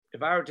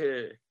If I were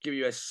to give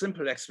you a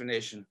simple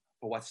explanation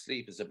for what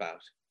sleep is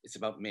about, it's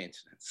about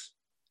maintenance.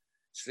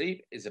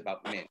 Sleep is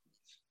about maintenance.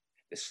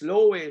 The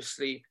slow wave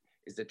sleep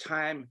is the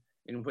time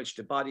in which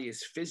the body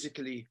is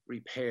physically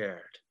repaired.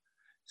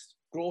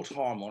 Growth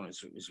hormone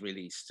is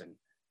released and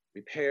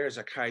repairs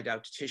are carried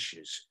out to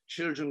tissues.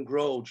 Children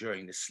grow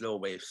during the slow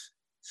wave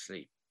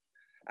sleep.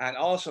 And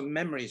also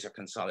memories are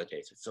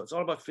consolidated. So it's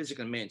all about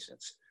physical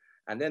maintenance.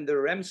 And then the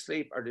REM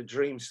sleep or the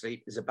dream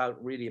sleep is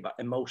really about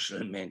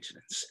emotional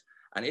maintenance.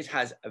 And it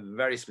has a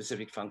very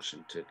specific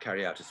function to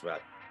carry out as well.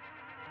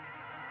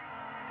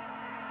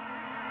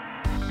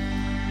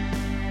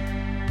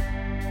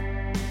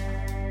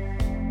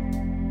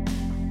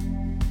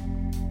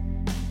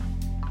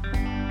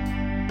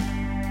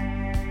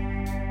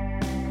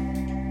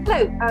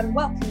 Hello and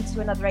welcome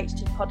to another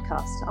HG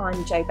podcast.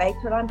 I'm Jo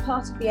Baker and I'm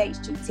part of the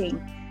HG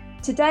team.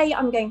 Today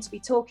I'm going to be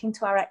talking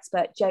to our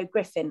expert Jo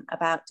Griffin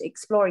about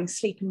exploring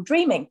sleep and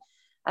dreaming.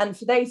 And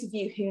for those of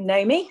you who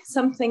know me,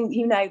 something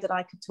you know that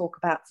I could talk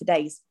about for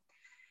days.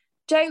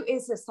 Jo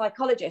is a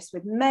psychologist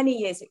with many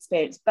years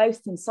experience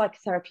both in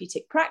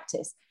psychotherapeutic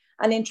practice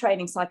and in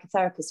training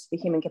psychotherapists for the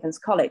Human Givens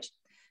College.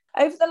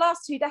 Over the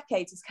last 2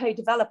 decades as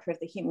co-developer of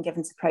the Human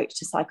Givens approach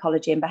to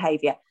psychology and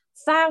behaviour,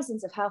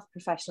 thousands of health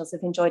professionals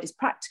have enjoyed his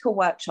practical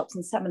workshops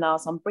and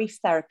seminars on brief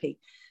therapy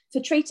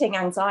for treating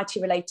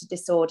anxiety-related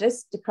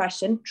disorders,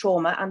 depression,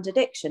 trauma and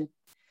addiction.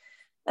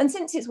 And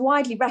since it's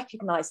widely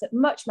recognised that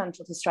much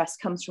mental distress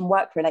comes from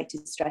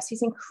work-related stress,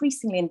 he's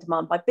increasingly in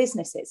demand by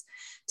businesses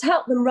to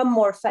help them run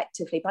more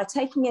effectively by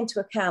taking into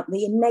account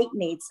the innate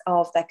needs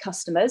of their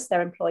customers,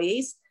 their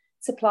employees,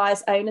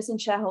 suppliers, owners and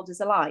shareholders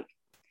alike.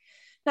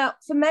 Now,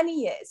 for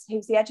many years, he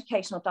was the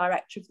educational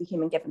director of the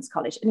Human Givens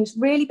College, and he's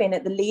really been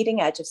at the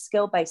leading edge of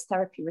skill-based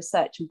therapy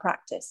research and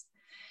practice.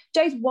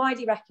 Jo's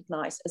widely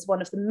recognised as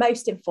one of the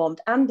most informed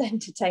and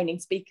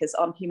entertaining speakers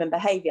on human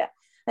behaviour,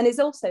 and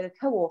is also the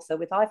co-author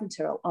with Ivan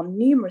Tyrrell on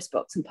numerous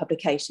books and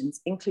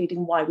publications,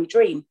 including Why We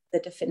Dream, The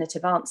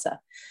Definitive Answer,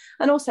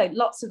 and also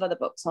lots of other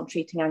books on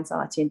treating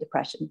anxiety and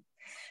depression.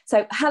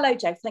 So hello,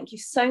 Jo, thank you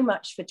so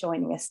much for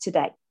joining us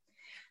today.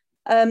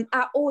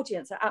 Our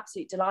audience are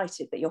absolutely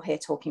delighted that you're here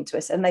talking to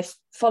us and they've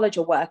followed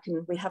your work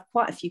and we have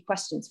quite a few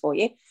questions for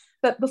you.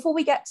 But before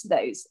we get to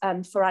those,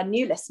 for our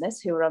new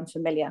listeners who are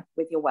unfamiliar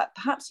with your work,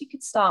 perhaps you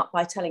could start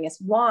by telling us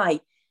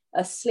why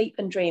are sleep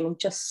and dreaming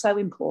just so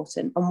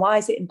important and why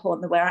is it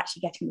important that we're actually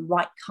getting the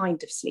right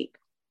kind of sleep?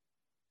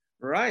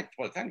 Right,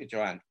 well, thank you,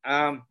 Joanne.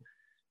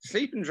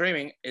 Sleep and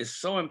dreaming is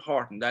so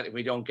important that if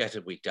we don't get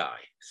it, we die.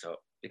 So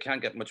it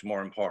can't get much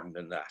more important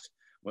than that.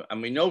 And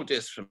we know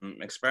this from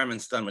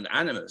experiments done with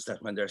animals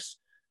that when they're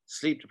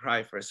sleep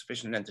deprived for a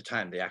sufficient length of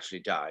time, they actually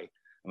die.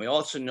 And we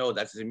also know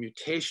that there's a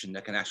mutation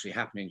that can actually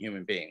happen in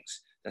human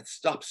beings that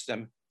stops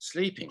them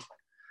sleeping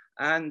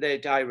and they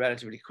die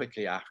relatively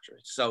quickly after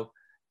it. So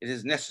it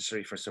is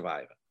necessary for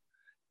survival.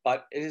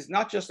 But it is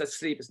not just that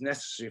sleep is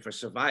necessary for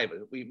survival.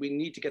 We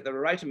need to get the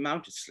right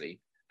amount of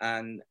sleep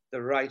and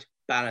the right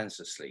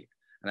balance of sleep.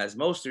 And as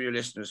most of your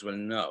listeners will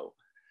know,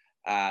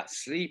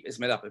 sleep is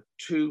made up of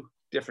 2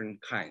 different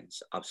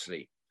kinds of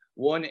sleep.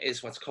 One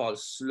is what's called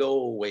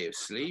slow wave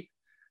sleep.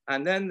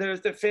 And then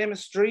there's the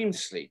famous dream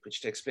sleep,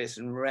 which takes place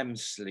in REM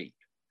sleep.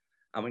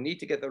 And we need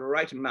to get the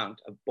right amount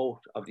of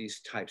both of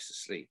these types of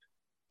sleep.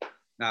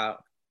 Now,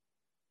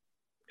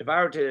 if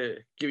I were to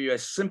give you a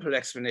simple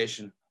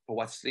explanation for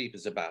what sleep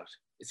is about,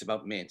 it's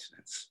about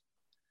maintenance.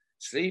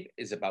 Sleep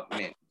is about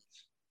maintenance.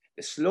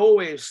 The slow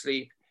wave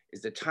sleep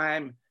is the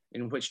time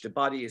in which the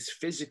body is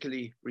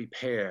physically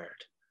repaired.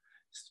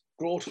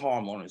 Growth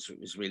hormone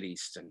is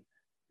released and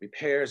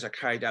repairs are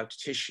carried out to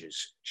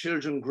tissues.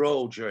 Children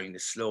grow during the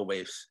slow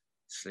wave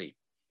sleep.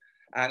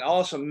 And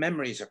also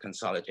memories are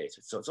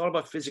consolidated. So it's all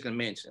about physical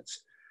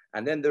maintenance.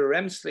 And then the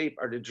REM sleep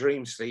or the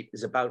dream sleep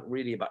is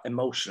really about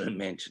emotional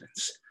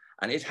maintenance.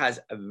 And it has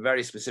a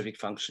very specific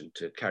function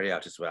to carry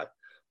out as well,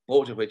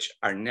 both of which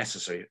are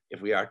necessary if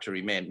we are to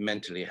remain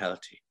mentally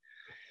healthy.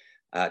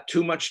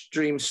 Too much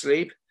dream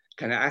sleep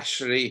can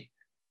actually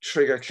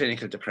trigger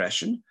clinical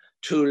depression.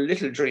 Too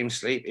little dream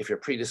sleep, if you're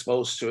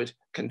predisposed to it,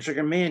 can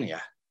trigger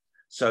mania.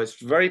 So it's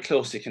very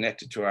closely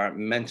connected to our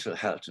mental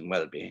health and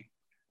well-being,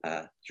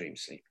 dream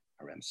sleep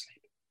or REM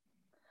sleep.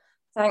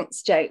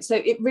 Thanks, Jo. So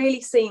it really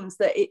seems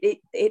that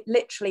it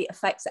literally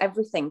affects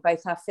everything,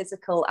 both our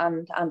physical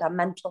and our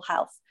mental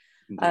health.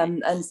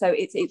 And so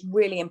it's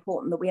really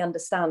important that we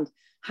understand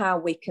how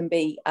we can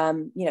be,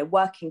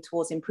 working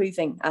towards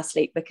improving our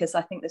sleep, because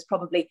I think there's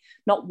probably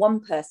not one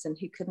person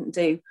who couldn't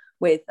do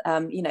with,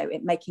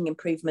 making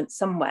improvements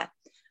somewhere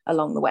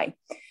along the way.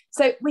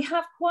 So we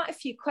have quite a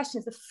few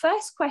questions. The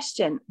first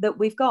question that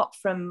we've got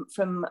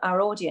from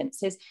our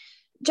audience is,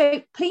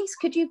 Jo, please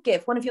could you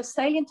give one of your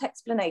salient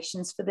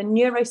explanations for the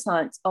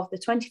neuroscience of the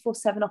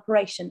 24/7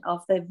 operation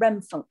of the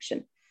REM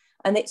function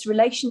and its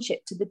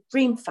relationship to the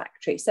dream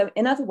factory? So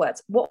in other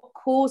words, what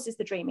causes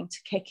the dreaming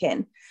to kick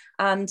in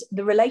and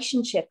the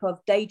relationship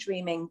of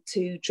daydreaming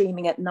to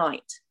dreaming at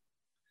night?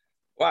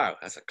 Wow,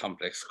 that's a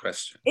complex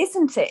question.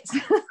 Isn't it?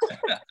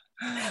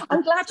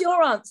 I'm glad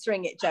you're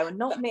answering it, Jo, and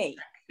not me.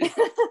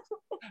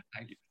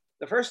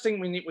 first thing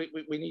we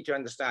need to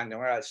understand, and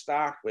where I'll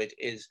start with,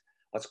 is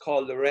what's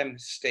called the REM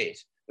state.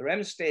 The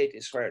REM state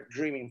is where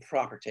dreaming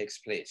proper takes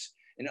place.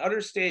 In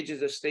other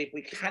stages of sleep,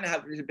 we kind of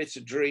have little bits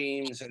of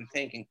dreams and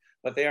thinking,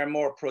 but they are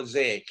more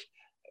prosaic.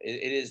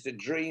 It is the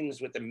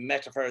dreams with the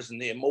metaphors and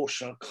the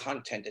emotional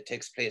content that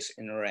takes place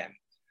in REM.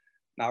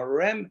 Now,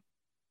 REM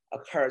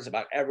occurs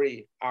about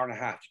every hour and a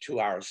half to 2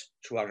 hours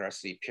throughout our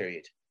sleep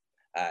period.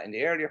 In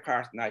the earlier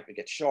part of the night, we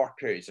get short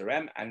periods of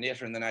REM, and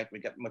later in the night, we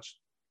get much,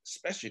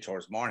 especially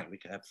towards morning, we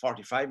can have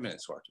 45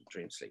 minutes worth of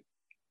dream sleep.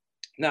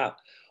 Now,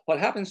 what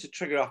happens to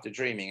trigger off the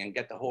dreaming and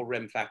get the whole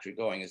REM factory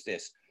going is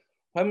this.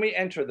 When we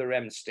enter the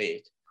REM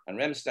state, and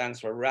REM stands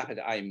for rapid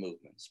eye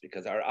movements,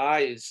 because our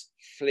eyes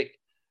flick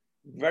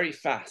very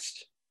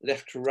fast,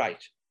 left to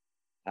right,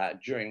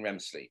 during REM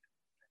sleep.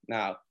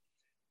 Now,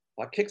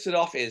 what kicks it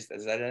off is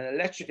that an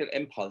electrical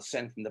impulse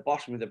sent from the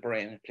bottom of the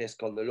brain, a place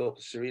called the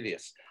locus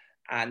coeruleus,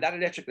 and that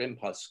electrical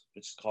impulse,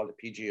 which is called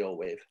a PGO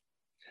wave,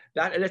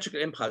 that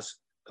electrical impulse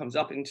comes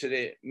up into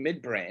the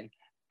midbrain,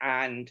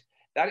 and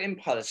that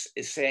impulse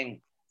is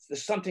saying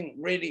there's something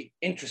really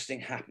interesting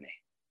happening.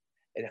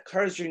 It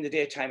occurs during the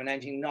daytime and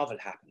anything novel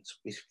happens.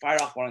 We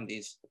fire off one of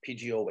these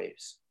PGO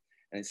waves,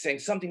 and it's saying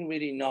something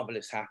really novel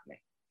is happening.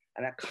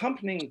 And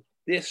accompanying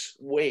this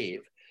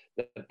wave,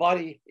 the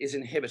body is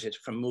inhibited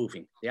from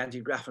moving. The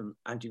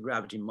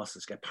anti-gravity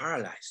muscles get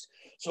paralyzed.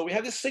 So we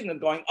have this signal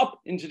going up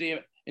into the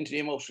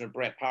emotional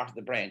part of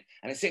the brain,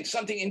 and it's saying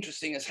something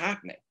interesting is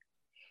happening.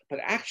 But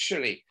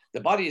actually,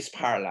 the body is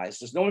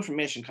paralyzed. There's no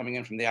information coming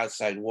in from the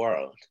outside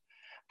world.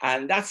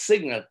 And that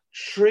signal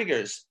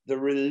triggers the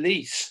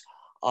release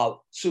of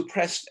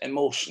suppressed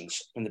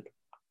emotions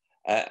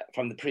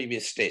from the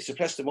previous state.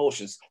 Suppressed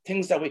emotions,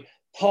 things that we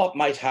thought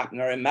might happen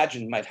or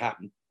imagined might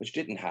happen, which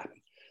didn't happen.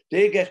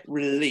 They get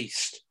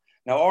released.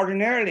 Now,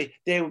 ordinarily,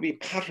 they would be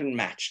pattern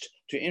matched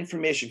to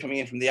information coming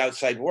in from the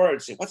outside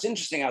world. Say, what's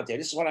interesting out there?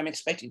 This is what I'm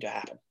expecting to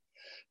happen.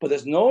 But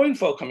there's no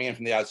info coming in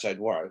from the outside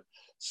world.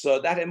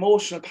 So that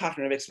emotional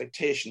pattern of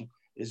expectation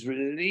is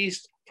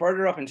released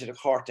further up into the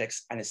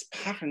cortex and is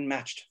pattern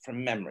matched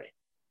from memory,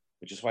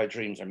 which is why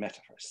dreams are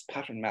metaphors,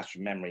 pattern matched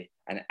from memory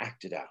and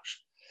acted out.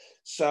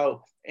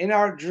 So in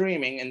our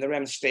dreaming in the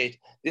REM state,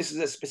 this is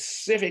a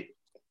specific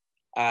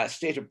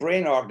state of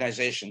brain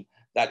organization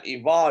that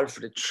evolved for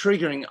the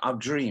triggering of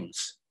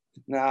dreams.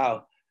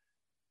 Now,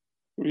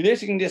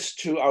 relating this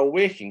to our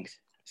waking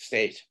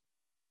state,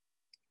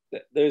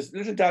 there's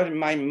little doubt in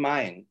my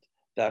mind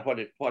that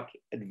what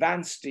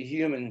advanced the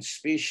human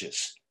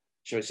species,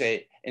 shall we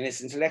say, in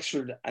its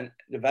intellectual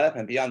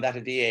development beyond that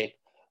of the ape,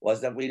 was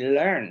that we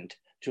learned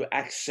to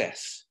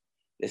access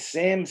the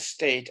same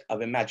state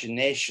of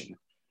imagination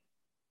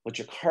which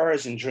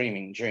occurs in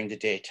dreaming during the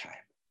daytime.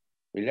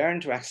 We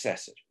learn to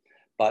access it.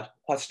 But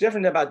what's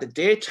different about the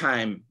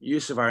daytime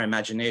use of our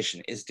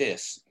imagination is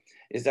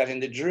that in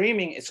the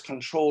dreaming, it's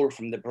controlled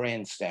from the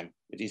brainstem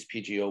with these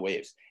PGO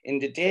waves. In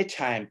the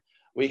daytime,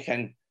 we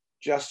can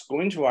just go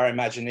into our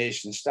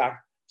imagination, start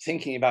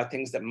thinking about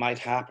things that might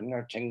happen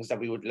or things that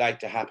we would like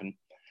to happen.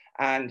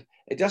 And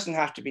it doesn't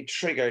have to be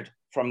triggered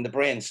from the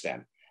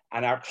brainstem.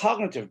 And our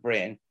cognitive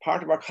brain,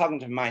 part of our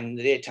cognitive mind in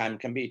the daytime,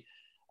 can be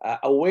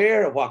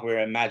aware of what we're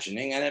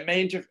imagining, and it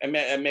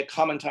may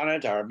comment on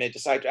it, or it may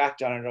decide to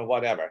act on it, or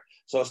whatever.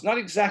 So it's not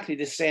exactly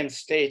the same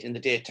state in the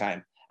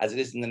daytime as it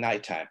is in the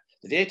nighttime.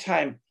 The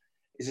daytime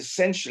is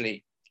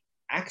essentially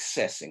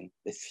accessing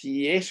the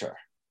theater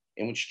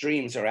in which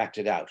dreams are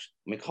acted out.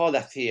 And we call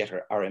that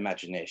theater our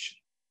imagination.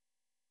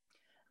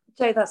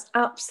 Joe, that's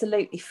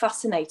absolutely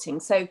fascinating.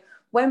 So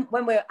when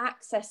we're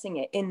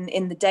accessing it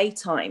in the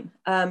daytime,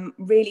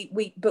 really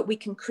we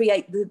can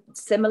create the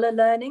similar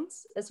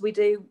learnings as we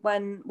do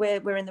when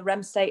we're in the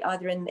REM state,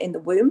 either in the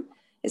womb.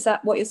 Is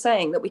that what you're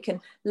saying? That we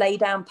can lay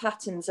down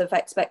patterns of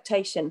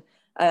expectation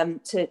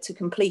to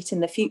complete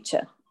in the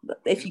future?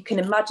 If you can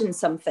imagine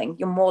something,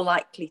 you're more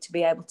likely to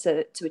be able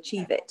to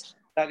achieve it.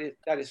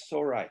 That is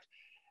so right.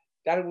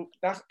 That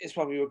is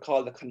what we would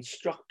call the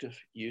constructive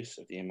use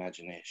of the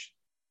imagination.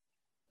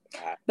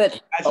 But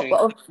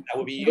that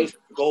would be used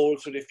for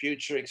goals for the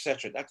future,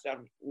 etc. That's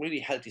really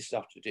healthy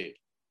stuff to do.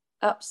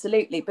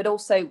 Absolutely, but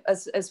also,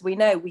 as we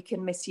know, we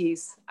can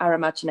misuse our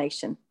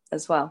imagination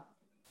as well.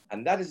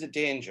 And that is a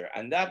danger.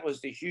 And that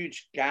was the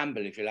huge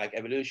gamble, if you like,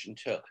 evolution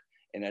took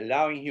in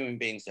allowing human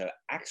beings to have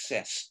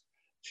access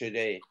to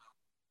the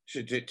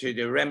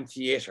REM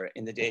theater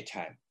in the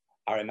daytime,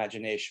 our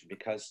imagination,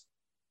 because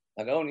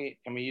not only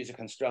can we use it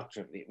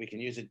constructively, we can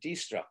use it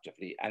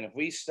destructively. And if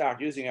we start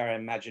using our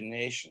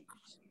imagination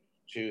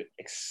to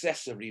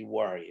excessively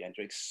worry and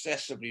to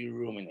excessively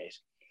ruminate,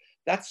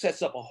 that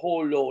sets up a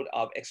whole load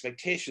of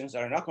expectations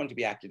that are not going to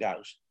be acted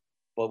out,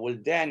 but will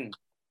then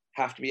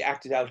have to be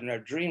acted out in our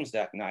dreams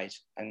that night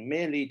and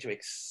may lead to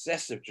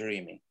excessive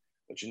dreaming,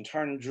 which in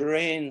turn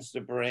drains the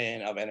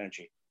brain of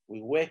energy.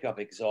 We wake up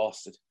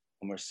exhausted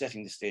and we're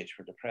setting the stage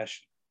for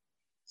depression.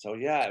 So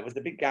yeah, it was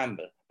a big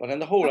gamble. But on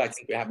the whole, I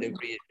think we have to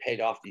agree it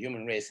paid off. The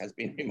human race has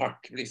been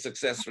remarkably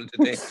successful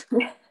today.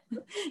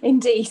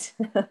 Indeed.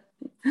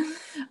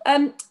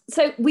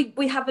 So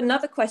we have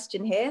another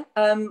question here.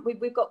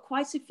 We've got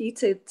quite a few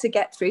to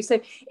get through. So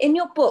in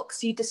your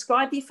books, you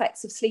describe the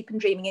effects of sleep and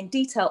dreaming in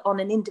detail on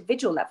an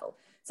individual level.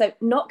 So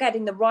not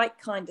getting the right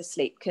kind of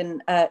sleep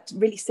can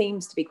really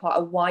seems to be quite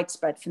a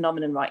widespread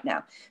phenomenon right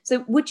now.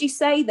 So would you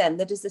say then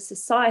that as a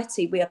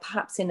society, we are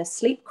perhaps in a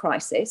sleep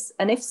crisis?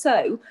 And if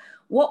so,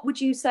 what would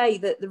you say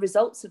that the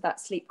results of that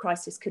sleep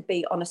crisis could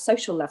be on a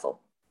social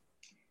level?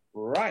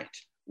 Right.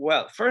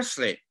 Well,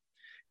 firstly,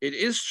 it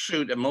is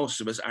true that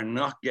most of us are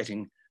not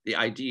getting the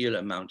ideal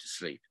amount of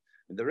sleep.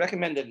 The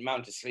recommended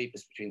amount of sleep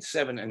is between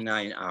 7 and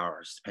 9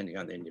 hours, depending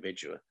on the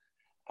individual.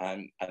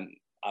 And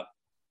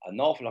an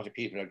awful lot of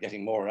people are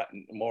getting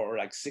more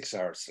like 6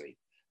 hours sleep.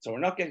 So we're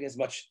not getting as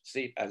much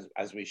sleep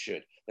as we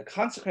should. The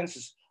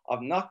consequences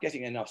of not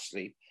getting enough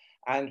sleep,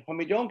 and when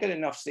we don't get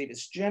enough sleep,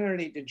 it's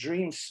generally the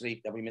dream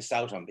sleep that we miss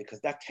out on,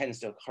 because that tends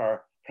to occur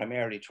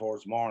primarily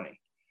towards morning.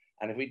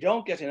 And if we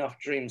don't get enough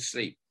dream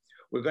sleep,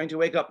 we're going to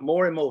wake up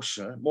more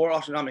emotional, more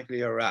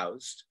autonomically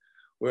aroused,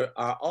 where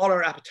all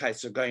our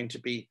appetites are going to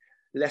be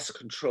less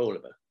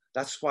controllable.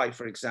 That's why,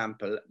 for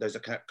example, there's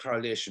a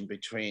correlation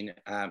between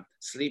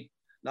sleep,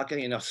 not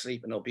getting enough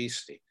sleep, and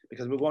obesity,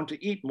 because we want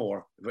to eat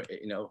more,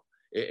 you know,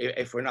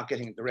 if we're not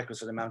getting the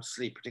requisite amount of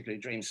sleep, particularly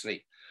dream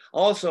sleep.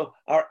 Also,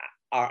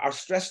 our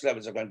stress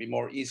levels are going to be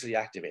more easily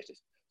activated.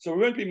 So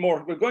we're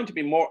going to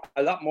be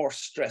a lot more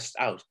stressed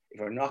out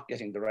if we're not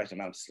getting the right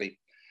amount of sleep.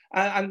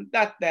 And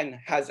that then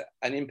has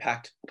an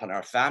impact upon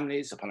our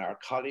families, upon our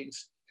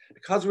colleagues.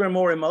 Because we're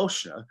more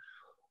emotional,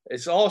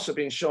 it's also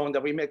been shown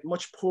that we make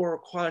much poorer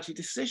quality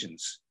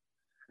decisions.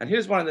 And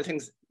here's one of the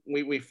things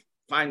we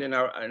find in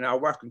our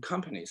work in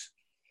companies.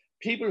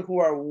 People who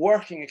are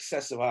working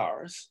excessive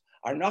hours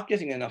are not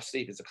getting enough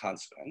sleep as a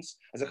consequence.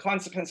 As a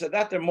consequence of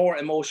that, they're more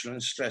emotional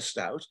and stressed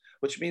out,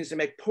 which means they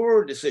make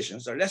poorer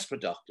decisions, they're less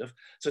productive.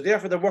 So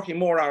therefore, they're working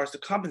more hours to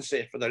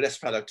compensate for their less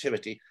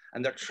productivity,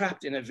 and they're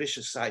trapped in a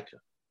vicious cycle.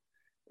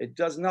 It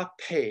does not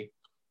pay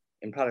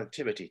in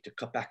productivity to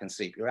cut back on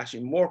sleep. You're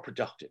actually more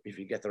productive if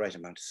you get the right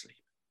amount of sleep.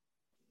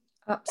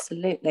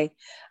 Absolutely.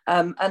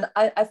 And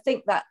I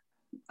think that,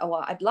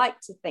 well, I'd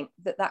like to think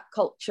that that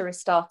culture is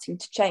starting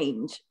to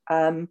change.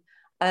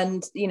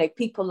 And, you know,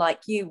 people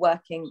like you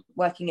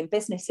working in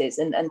businesses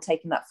and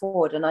taking that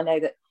forward. And I know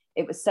that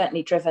it was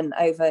certainly driven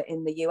over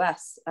in the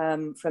US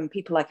from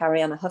people like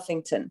Arianna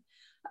Huffington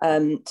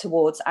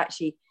towards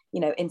actually, you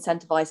know,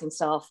 incentivizing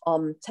staff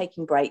on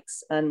taking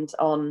breaks and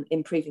on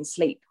improving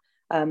sleep.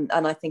 And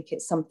I think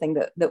it's something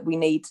that we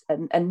need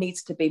and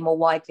needs to be more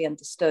widely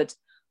understood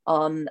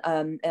on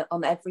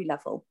every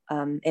level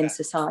in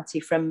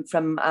society,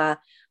 from our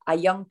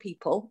young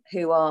people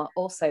who are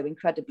also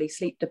incredibly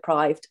sleep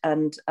deprived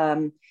and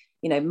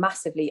you know,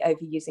 massively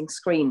overusing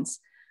screens,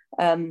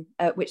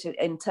 which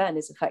in turn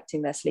is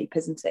affecting their sleep,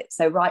 isn't it?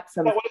 So right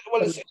from well,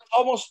 it's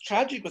almost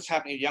tragic what's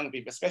happening to young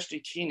people, especially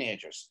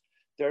teenagers.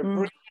 Their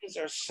brains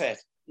are set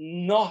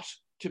not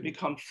to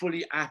become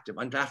fully active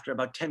until after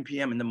about 10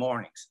 p.m. in the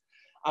mornings,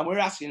 and we're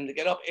asking them to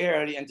get up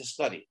early and to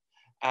study.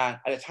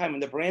 At a time when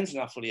the brains are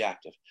not fully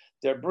active.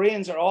 Their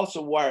brains are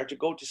also wired to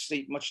go to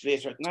sleep much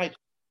later at night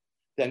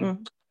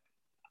than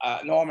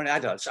normal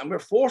adults. And we're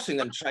forcing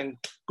them to try and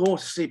go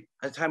to sleep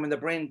at a time when the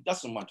brain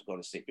doesn't want to go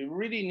to sleep. We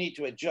really need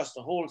to adjust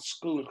the whole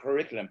school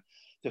curriculum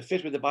to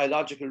fit with the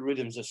biological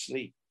rhythms of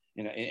sleep,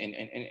 you know,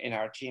 in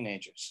our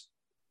teenagers.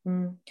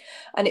 And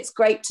it's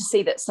great to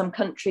see that some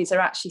countries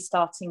are actually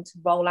starting to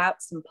roll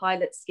out some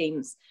pilot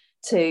schemes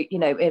to, you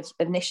know,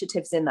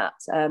 initiatives in that.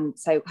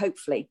 So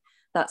hopefully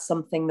that's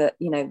something that,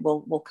 you know,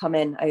 will come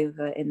in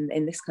over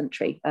in this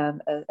country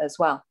as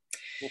well.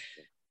 Okay.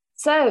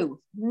 So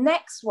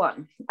next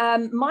one,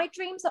 my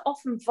dreams are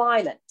often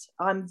violent.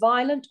 I'm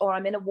violent, or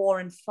I'm in a war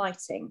and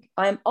fighting.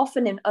 I am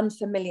often in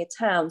unfamiliar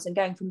towns and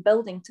going from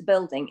building to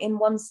building, in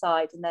one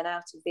side and then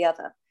out of the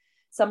other.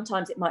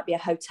 Sometimes it might be a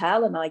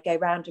hotel and I go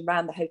round and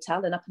round the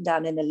hotel and up and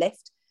down in a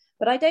lift,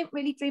 but I don't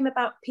really dream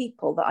about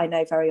people that I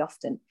know very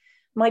often.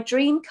 My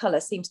dream colour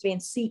seems to be in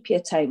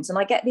sepia tones, and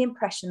I get the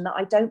impression that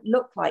I don't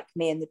look like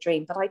me in the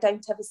dream, but I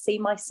don't ever see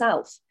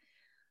myself.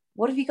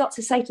 What have you got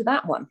to say to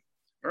that one?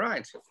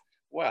 Right.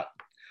 Well,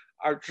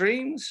 our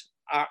dreams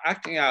are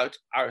acting out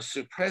our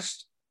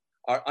suppressed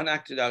or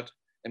unacted out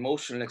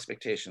emotional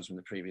expectations from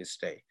the previous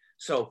day.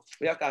 So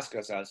we have to ask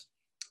ourselves,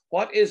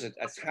 what is it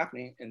that's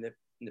happening in the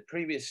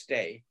previous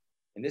day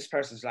in this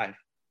person's life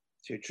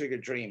to trigger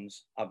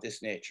dreams of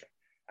this nature?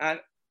 And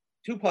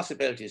two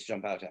possibilities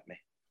jump out at me.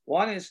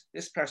 One is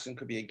this person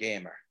could be a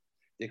gamer.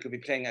 They could be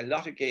playing a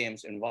lot of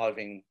games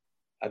involving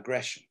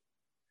aggression.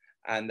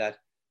 And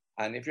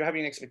if you're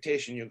having an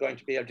expectation, you're going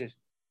to be able to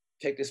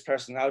take this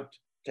person out,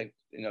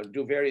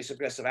 do various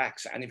aggressive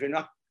acts. And if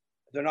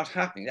they're not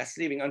happening, that's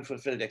leaving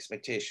unfulfilled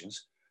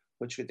expectations,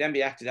 which could then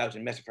be acted out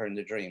in metaphor in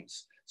the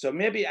dreams. So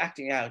maybe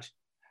acting out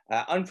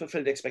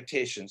unfulfilled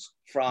expectations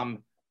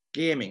from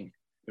gaming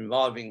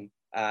involving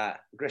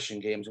aggression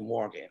games and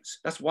war games.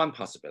 That's one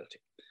possibility.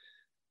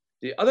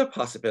 The other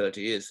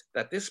possibility is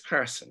that this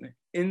person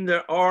in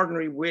their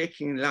ordinary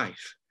waking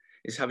life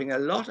is having a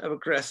lot of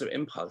aggressive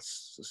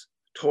impulses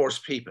towards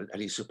people that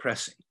he's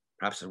suppressing,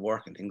 perhaps at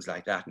work and things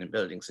like that, and in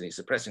buildings, and he's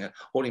suppressing it,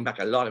 holding back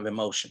a lot of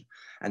emotion,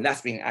 and that's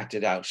being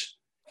acted out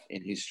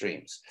in his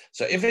dreams.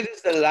 So if it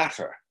is the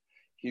latter,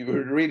 he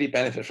would really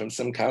benefit from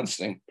some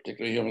counselling,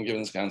 particularly human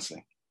givens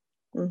counselling.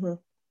 Mm-hmm.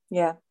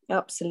 Yeah,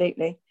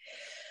 absolutely.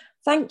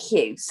 Thank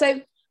you. So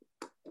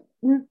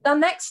the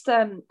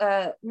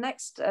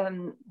next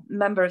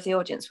member of the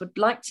audience would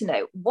like to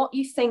know what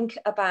you think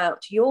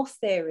about your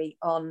theory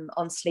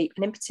on sleep,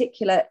 and in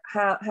particular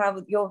how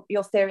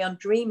your theory on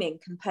dreaming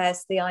compares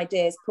to the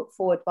ideas put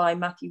forward by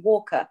Matthew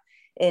Walker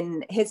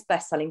in his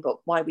best-selling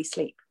book, Why We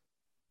Sleep.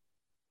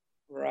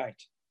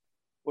 Right.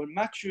 Well,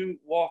 Matthew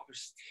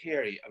Walker's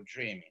theory of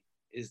dreaming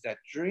is that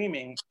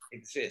dreaming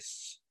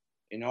exists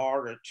in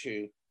order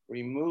to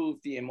remove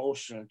the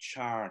emotional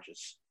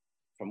charges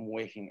from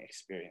waking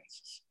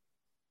experiences.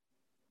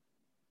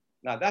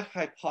 Now, that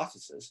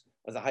hypothesis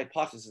was a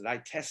hypothesis I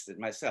tested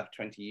myself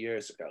 20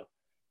 years ago,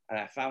 and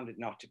I found it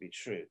not to be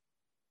true.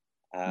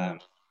 I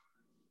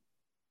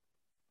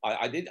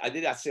did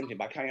that simply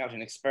by carrying out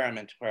an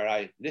experiment where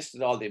I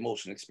listed all the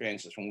emotional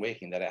experiences from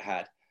waking that I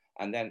had,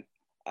 and then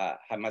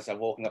had myself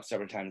woken up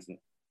several times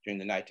during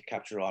the night to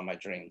capture all my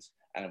dreams.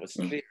 And it was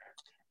clear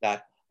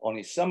that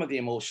only some of the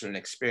emotional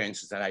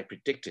experiences that I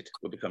predicted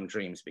would become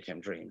dreams became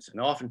dreams.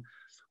 And often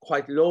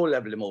quite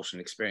low-level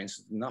emotional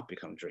experiences did not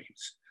become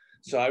dreams.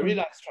 So I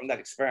realized from that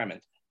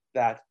experiment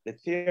that the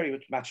theory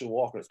which Matthew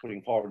Walker is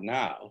putting forward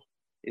now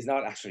is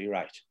not actually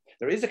right.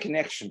 There is a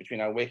connection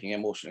between our waking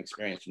emotional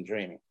experience and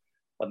dreaming,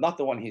 but not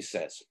the one he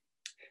says.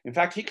 In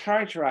fact, he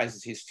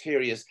characterizes his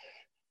theory as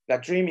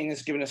that dreaming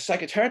is given as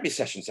psychotherapy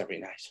sessions every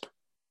night.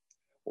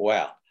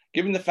 Well,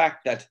 given the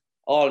fact that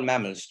all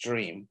mammals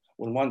dream,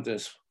 one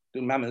wonders,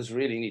 do mammals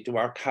really need to,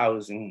 our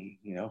cows and,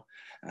 you know,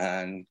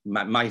 and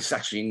mice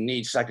actually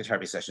need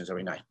psychotherapy sessions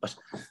every night? But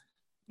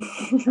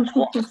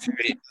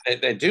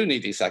they do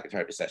need these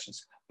psychotherapy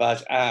sessions.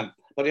 But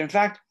in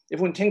fact, if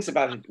one thinks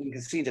about it, you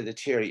can see that the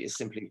theory is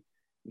simply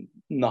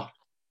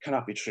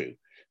cannot be true.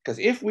 Because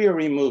if we are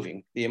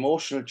removing the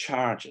emotional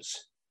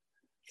charges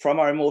from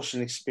our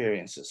emotional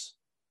experiences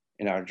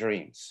in our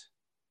dreams,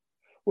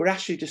 we're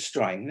actually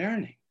destroying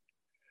learning.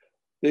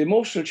 The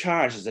emotional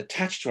charges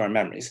attached to our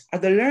memories are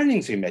the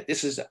learnings we made.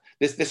 This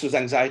was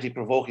anxiety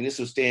provoking, this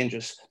was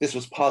dangerous, this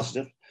was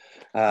positive,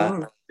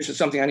 this is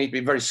something I need to be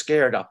very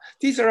scared of.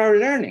 These are our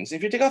learnings.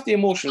 If you take off the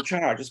emotional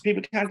charges,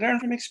 people can't learn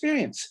from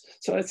experience.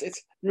 So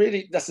it's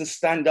really doesn't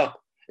stand up.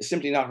 It's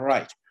simply not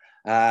right.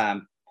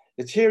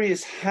 The theory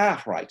is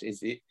half right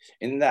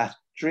in that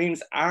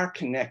dreams are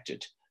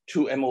connected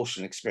to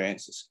emotional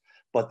experiences,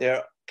 but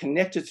they're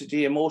connected to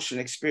the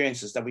emotional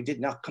experiences that we did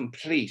not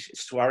complete.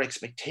 It's to our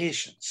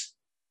expectations.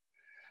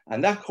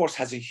 And that, of course,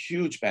 has a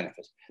huge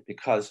benefit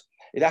because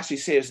it actually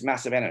saves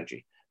massive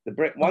energy.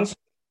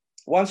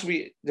 Once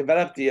we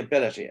develop the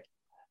ability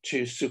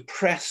to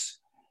suppress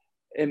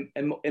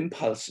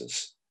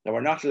impulses that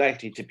were not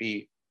likely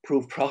to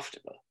prove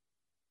profitable,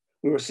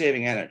 we were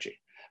saving energy.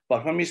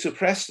 But when we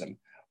suppress them,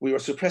 we were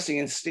suppressing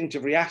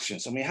instinctive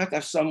reactions, and we have to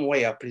have some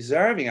way of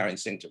preserving our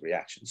instinctive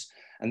reactions.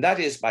 And that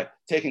is by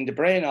taking the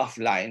brain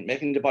offline,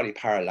 making the body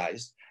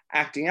paralyzed,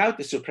 acting out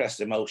the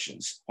suppressed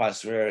emotions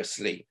whilst we're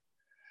asleep.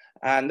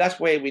 And that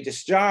way we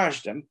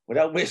discharge them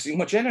without wasting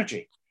much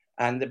energy.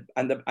 And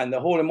the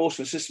whole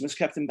emotional system is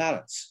kept in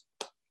balance.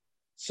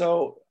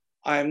 So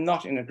I'm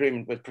not in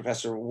agreement with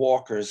Professor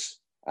Walker's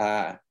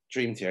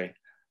dream theory.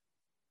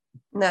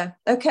 No.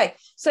 Okay.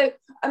 So,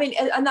 I mean,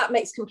 and that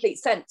makes complete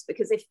sense,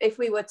 because if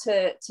we were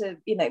to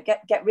you know,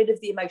 get rid of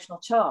the emotional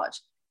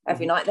charge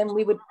every night, then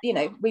we would, you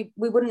know, we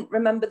wouldn't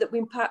remember that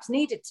we perhaps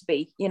needed to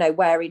be, you know,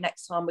 wary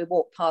next time we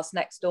walk past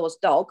next door's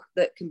dog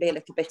that can be a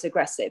little bit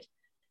aggressive,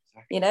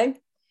 you know.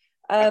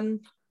 And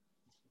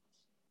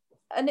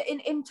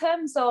in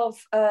terms of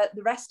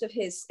the rest of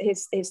his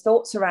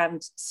thoughts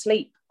around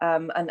sleep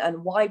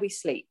and why we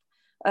sleep,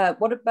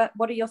 what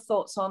are your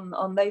thoughts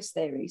on those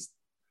theories?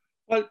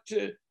 Well,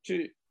 to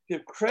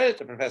give credit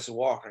to Professor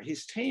Walker,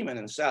 his team and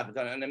himself have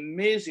done an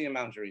amazing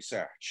amount of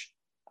research,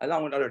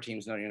 along with other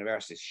teams in our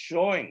universities,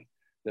 showing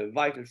the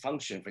vital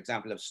function, for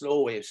example, of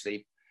slow wave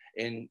sleep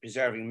in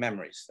preserving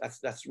memories.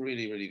 That's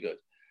really, really good.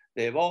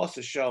 They've also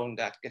shown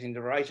that getting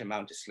the right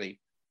amount of sleep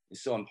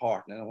is so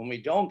important. And when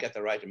we don't get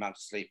the right amount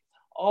of sleep,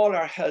 all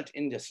our health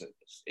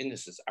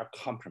indices are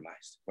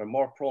compromised. We're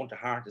more prone to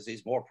heart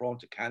disease, more prone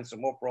to cancer,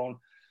 more prone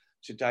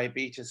to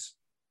diabetes.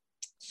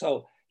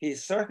 So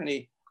he's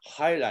certainly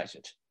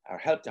highlighted, or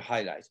helped to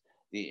highlight,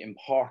 the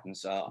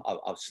importance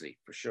of sleep,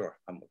 for sure.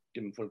 I'm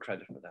giving full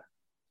credit for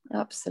that.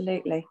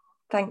 Absolutely.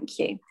 Thank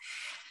you.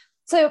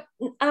 So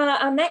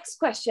our next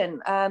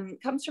question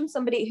comes from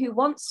somebody who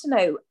wants to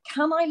know,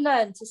 can I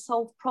learn to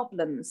solve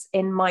problems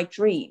in my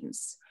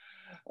dreams?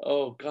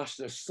 Oh gosh,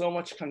 there's so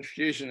much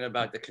confusion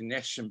about the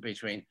connection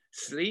between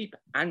sleep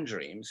and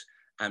dreams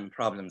and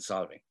problem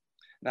solving.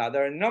 Now,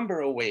 there are a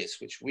number of ways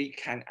which we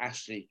can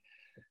actually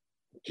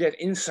get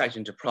insight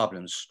into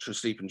problems through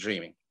sleep and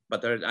dreaming,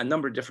 but there are a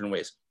number of different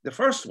ways. The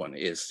first one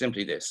is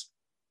simply this: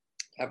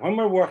 that when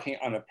we're working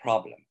on a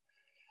problem,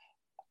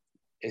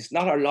 it's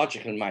not our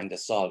logical mind that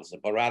solves it,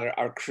 but rather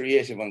our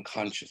creative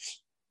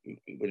unconscious,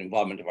 with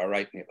involvement of our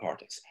right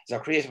neocortex. It's our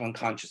creative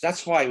unconscious.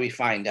 That's why we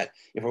find that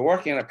if we're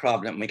working on a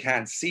problem and we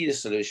can't see the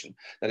solution,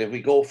 that if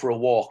we go for a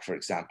walk, for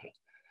example,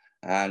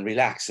 and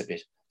relax a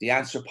bit, the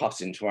answer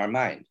pops into our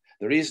mind.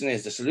 The reason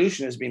is the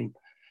solution has been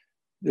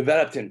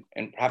developed in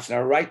perhaps in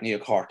our right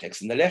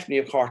neocortex, and the left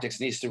neocortex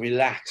needs to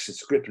relax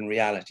its grip on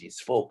reality,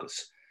 its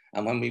focus.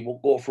 And when we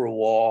go for a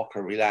walk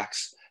or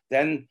relax,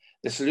 then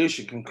the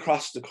solution can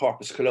cross the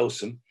corpus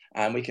callosum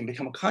and we can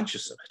become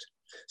conscious of it.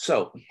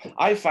 So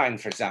I find,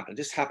 for example,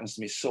 this happens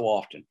to me so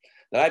often,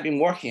 that I've been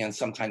working on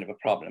some kind of a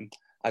problem.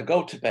 I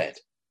go to bed,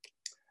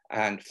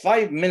 and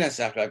 5 minutes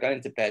after I got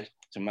into bed,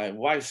 to my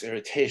wife's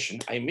irritation,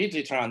 I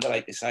immediately turn on the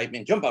light beside me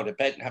and jump out of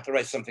bed and have to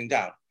write something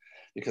down,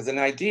 because an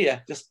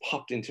idea just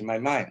popped into my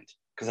mind,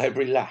 because I've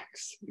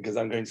relaxed, because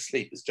I'm going to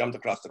sleep. It's jumped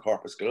across the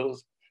corpus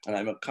callosum and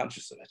I'm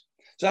unconscious of it.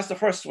 So that's the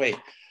first way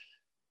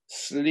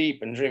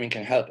sleep and dreaming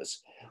can help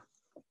us.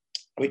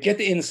 We get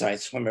the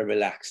insights when we're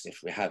relaxed, if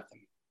we have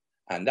them.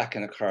 And that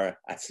can occur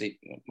at sleep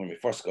when we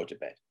first go to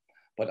bed.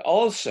 But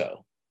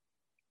also,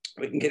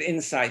 we can get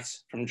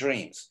insights from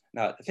dreams.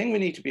 Now, the thing we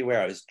need to be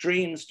aware of is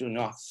dreams do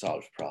not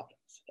solve problems.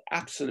 They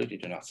absolutely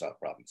do not solve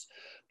problems.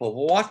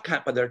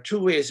 But there are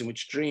two ways in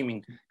which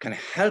dreaming can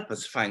help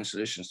us find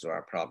solutions to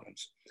our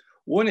problems.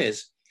 One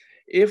is,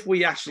 if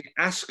we actually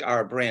ask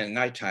our brain at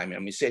nighttime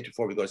and we say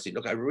before we go to sleep,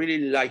 look, I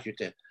really like you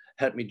to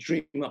help me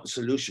dream up a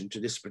solution to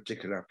this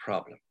particular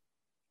problem.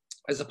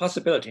 There's a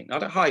possibility,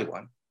 not a high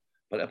one,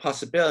 but a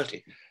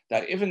possibility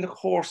that if in the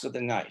course of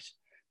the night,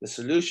 the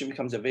solution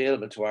becomes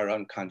available to our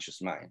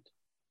unconscious mind,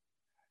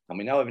 and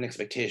we now have an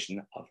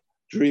expectation of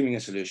dreaming a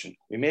solution,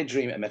 we may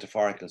dream a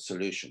metaphorical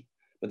solution,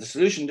 but the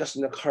solution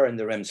doesn't occur in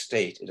the REM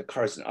state. It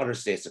occurs in other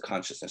states of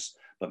consciousness,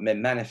 but may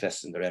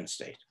manifest in the REM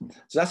state.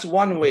 So that's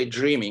one way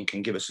dreaming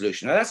can give a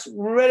solution. Now that's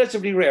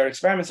relatively rare.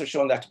 Experiments have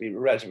shown that to be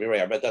relatively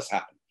rare, but it does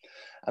happen.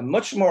 A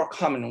much more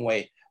common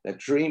way that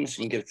dreams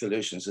can give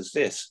solutions is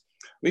this.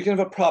 We can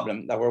have a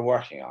problem that we're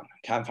working on,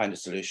 can't find a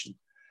solution,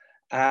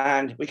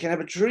 and we can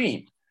have a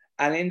dream.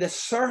 And in the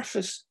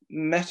surface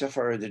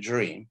metaphor of the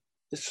dream,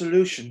 the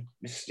solution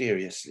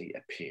mysteriously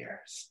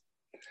appears.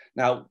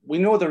 Now, we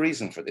know the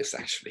reason for this,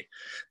 actually.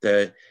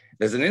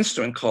 There's an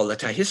instrument called the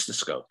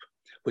tachistoscope,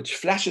 which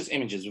flashes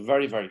images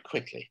very, very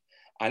quickly.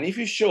 And if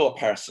you show a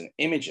person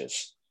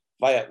images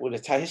with a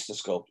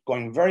tachistoscope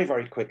going very,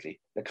 very quickly,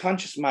 the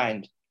conscious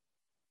mind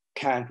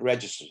can't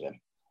register them.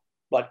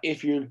 But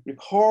if you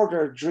record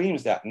their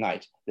dreams that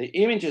night, the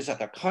images that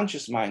their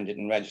conscious mind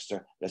didn't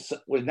register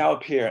will now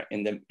appear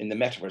in the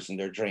metaphors in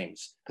their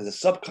dreams, because the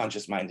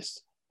subconscious mind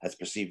has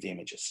perceived the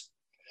images.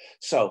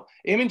 So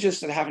images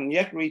that haven't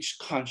yet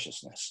reached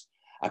consciousness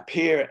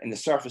appear in the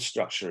surface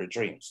structure of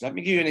dreams. Let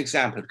me give you an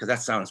example, because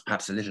that sounds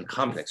perhaps a little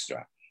complex,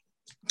 Joanne.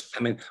 I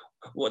mean,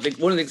 one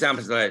of the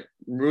examples that I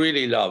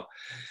really love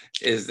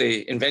is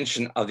the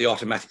invention of the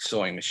automatic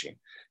sewing machine,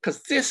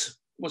 because this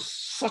was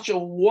such a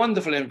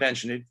wonderful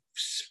invention. It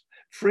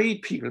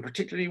freed people,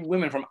 particularly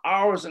women, from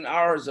hours and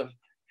hours of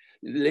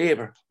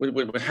labor with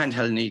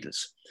handheld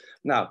needles.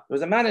 Now, there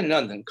was a man in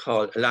London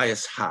called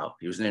Elias Howe.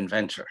 He was an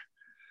inventor,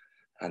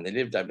 and they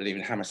lived, I believe,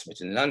 in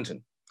Hammersmith in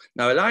London.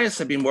 Now, Elias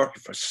had been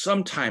working for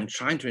some time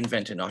trying to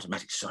invent an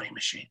automatic sewing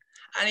machine,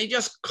 and he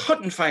just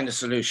couldn't find a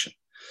solution.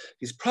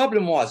 His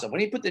problem was that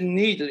when he put the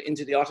needle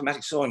into the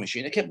automatic sewing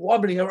machine, it kept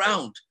wobbling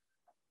around,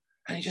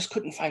 and he just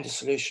couldn't find a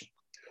solution.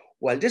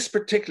 Well, this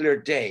particular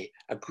day,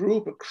 a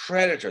group of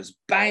creditors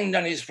banged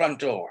on his front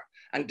door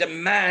and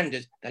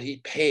demanded that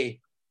he pay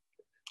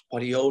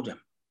what he owed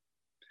them.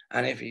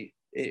 And if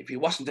he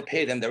wasn't to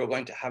pay them, they were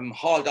going to have him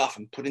hauled off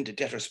and put into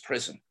debtor's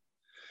prison.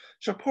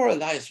 So poor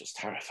Elias was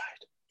terrified.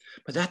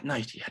 But that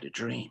night he had a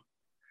dream.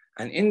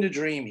 And in the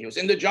dream, he was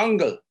in the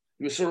jungle.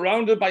 He was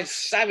surrounded by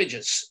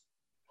savages,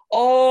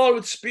 all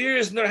with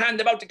spears in their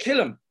hand about to kill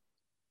him.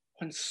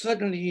 When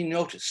suddenly he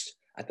noticed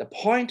at the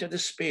point of the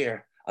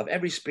spear, of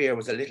every spear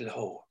was a little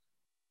hole.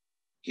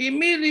 He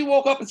immediately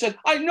woke up and said,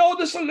 I know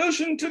the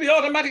solution to the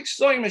automatic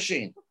sewing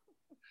machine.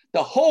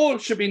 The hole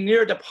should be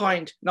near the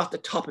point, not the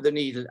top of the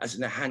needle, as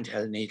in a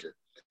handheld needle.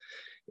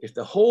 If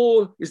the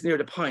hole is near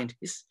the point,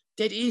 it's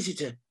dead easy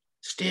to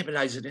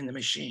stabilize it in the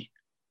machine.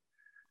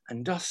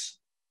 And thus,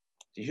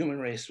 the human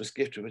race was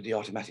gifted with the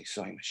automatic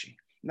sewing machine.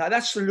 Now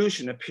that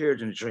solution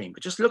appeared in a dream,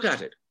 but just look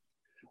at it.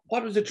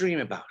 What was the dream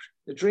about?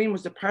 The dream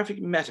was the perfect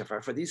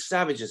metaphor for these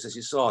savages as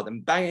he saw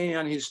them banging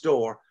on his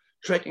door,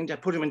 threatening to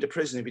put him into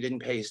prison if he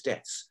didn't pay his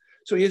debts.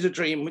 So he has a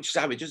dream in which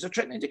savages are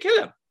threatening to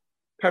kill him.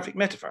 Perfect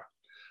metaphor.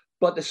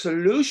 But the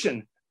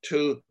solution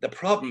to the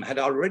problem had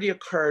already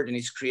occurred in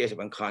his creative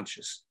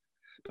unconscious,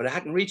 but it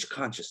hadn't reached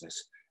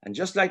consciousness. And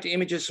just like the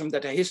images from the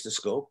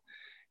tachistoscope,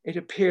 it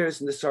appears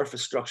in the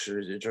surface structure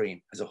of the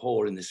dream as a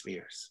hole in the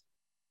spheres.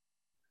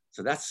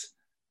 So that's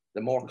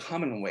the more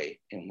common way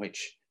in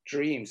which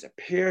dreams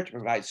appear to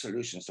provide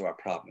solutions to our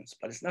problems,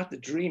 but it's not the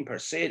dream per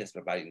se that's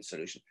providing the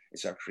solution,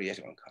 it's our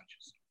creative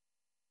unconscious.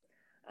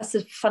 That's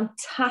a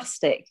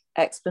fantastic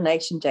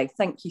explanation, Joe.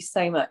 Thank you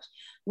so much.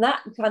 And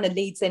that kind of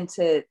leads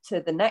into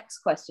the next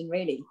question,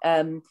 really.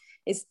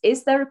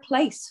 Is there a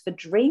place for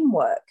dream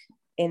work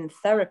in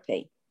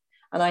therapy?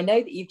 And I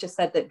know that you've just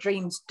said that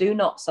dreams do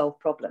not solve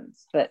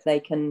problems, but they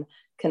can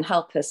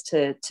help us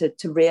to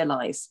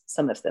realize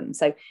some of them.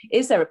 So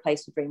is there a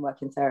place for dream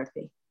work in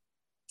therapy?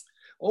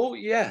 Oh,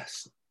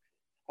 yes.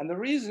 And the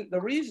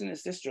reason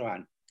is this,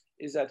 Joanne,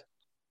 is that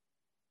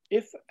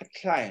if a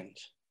client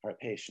or a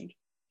patient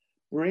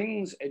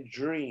brings a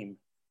dream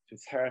to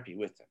therapy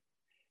with them,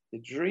 the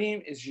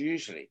dream is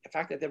usually the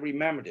fact that they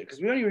remembered it, because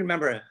we only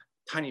remember a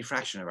tiny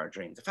fraction of our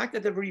dreams. The fact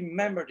that they've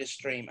remembered this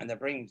dream and they're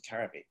bringing it to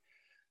therapy,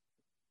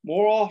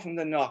 more often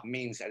than not,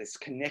 means that it's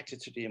connected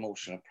to the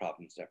emotional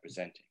problems they're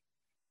presenting.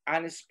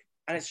 And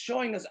it's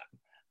showing us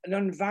an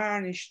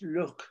unvarnished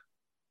look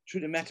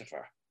through the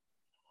metaphor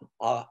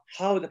of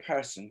how the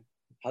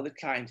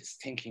client is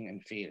thinking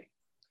and feeling.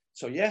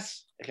 So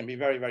yes, it can be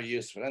very, very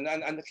useful. And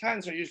the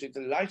clients are usually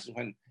delighted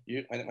when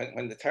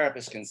the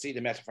therapist can see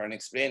the metaphor and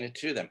explain it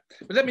to them.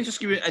 But let me just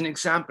give you an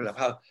example of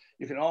how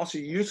you can also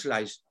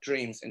utilize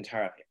dreams in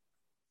therapy.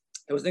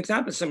 There was an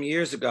example some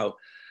years ago.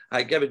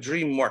 I gave a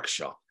dream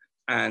workshop,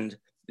 and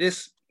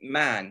this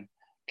man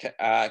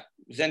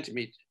presented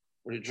me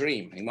with a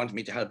dream. He wanted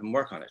me to help him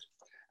work on it.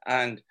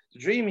 And the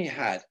dream he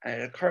had,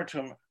 and it occurred to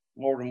him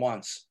more than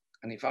once,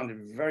 and he found it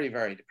very,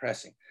 very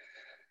depressing.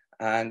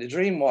 And the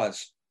dream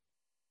was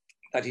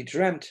that he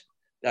dreamt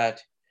that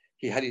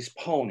he had his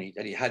pony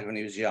that he had when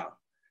he was young.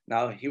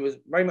 Now, he was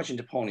very much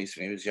into ponies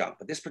when he was young,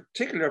 but this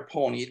particular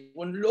pony, he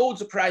won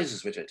loads of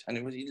prizes with it, and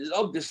he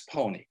loved this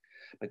pony.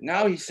 But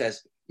now he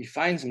says he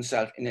finds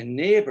himself in a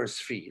neighbor's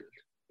field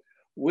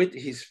with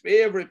his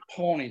favorite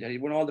pony that he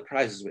won all the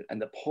prizes with,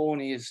 and the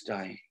pony is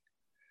dying.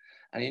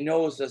 And he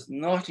knows there's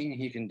nothing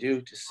he can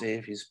do to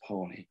save his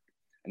pony,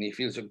 and he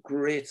feels a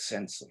great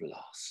sense of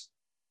loss.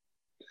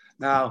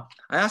 Now,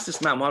 I asked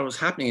this man what was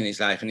happening in his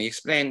life, and he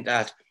explained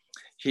that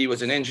he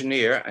was an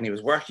engineer and he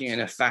was working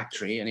in a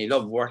factory, and he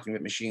loved working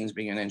with machines,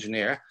 being an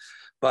engineer,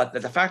 but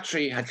that the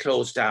factory had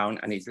closed down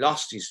and he'd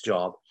lost his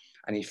job,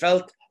 and he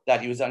felt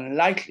that he was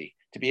unlikely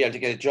to be able to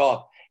get a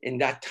job in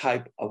that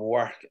type of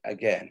work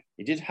again.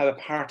 He did have a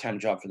part-time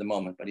job for the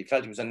moment, but he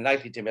felt he was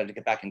unlikely to be able to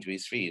get back into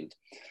his field.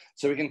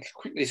 So we can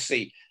quickly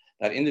see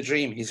that in the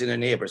dream, he's in a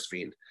neighbor's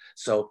field.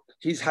 So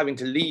he's having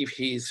to leave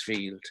his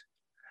field,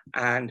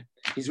 and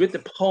he's with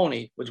the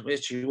pony with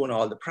which he won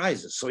all the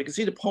prizes. So we can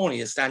see the pony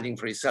is standing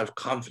for his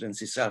self-confidence,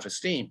 his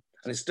self-esteem,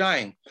 and it's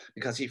dying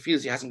because he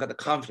feels he hasn't got the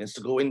confidence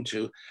to go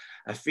into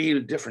a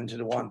field different to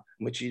the one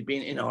in which he's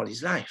been in all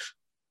his life.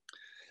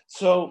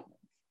 So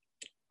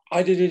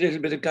I did a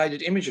little bit of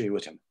guided imagery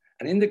with him.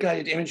 And in the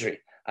guided imagery,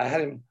 I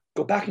had him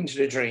go back into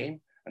the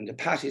dream and to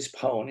pat his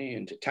pony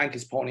and to thank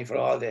his pony for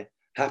all the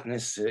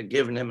happiness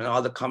given him and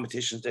all the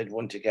competitions they'd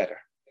won together.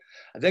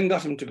 I then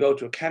got him to go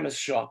to a chemist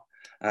shop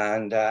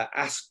and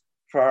ask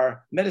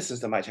for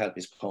medicines that might help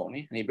his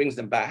pony. And he brings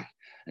them back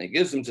and he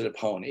gives them to the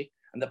pony,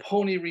 and the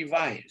pony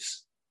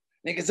revives.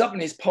 And he gets up on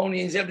his pony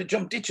and he's able to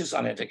jump ditches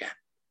on it again.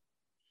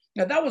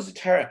 Now that was the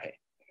therapy.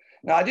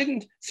 Now I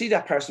didn't see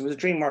that person. It was a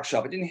dream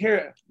workshop. I didn't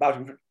hear about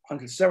him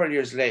until several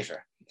years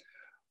later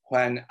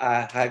when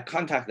I had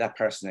contacted that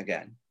person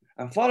again.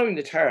 And following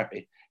the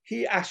therapy,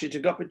 he actually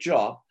took up a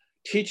job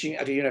teaching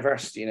at a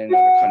university in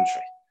another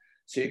country.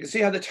 So you can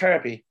see how the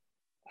therapy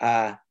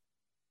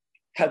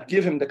helped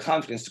give him the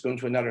confidence to go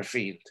into another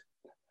field.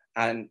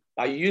 And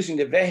by using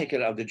the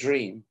vehicle of the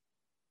dream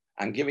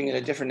and giving it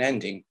a different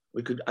ending,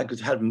 I could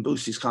help him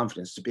boost his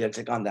confidence to be able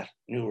to take on that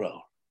new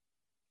role.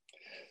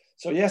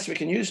 So yes, we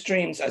can use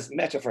dreams as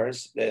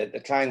metaphors,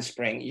 the clients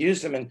bring,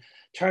 use them and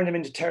turn them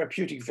into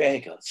therapeutic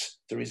vehicles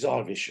to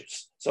resolve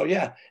issues. So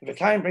yeah, if a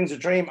client brings a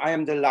dream, I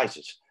am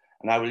delighted,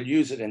 and I will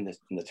use it in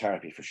the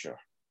therapy for sure.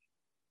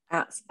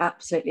 That's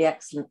absolutely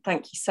excellent.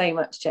 Thank you so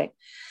much, Jake.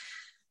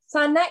 So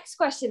our next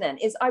question then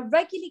is, I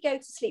regularly go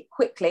to sleep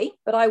quickly,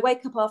 but I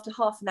wake up after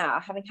half an hour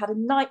having had a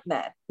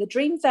nightmare. The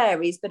dream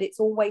varies, but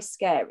it's always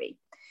scary.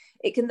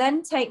 It can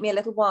then take me a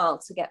little while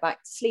to get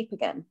back to sleep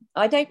again.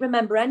 I don't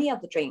remember any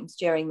other dreams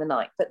during the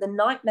night, but the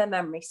nightmare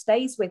memory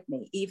stays with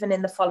me even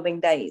in the following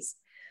days.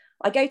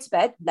 I go to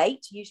bed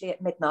late, usually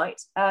at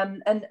midnight,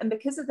 and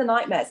because of the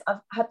nightmares,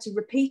 I've had to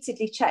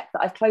repeatedly check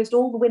that I've closed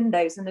all the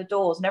windows and the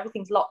doors and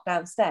everything's locked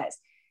downstairs.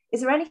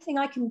 Is there anything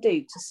I can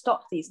do to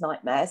stop these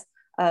nightmares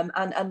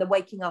and the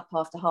waking up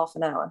after half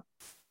an hour?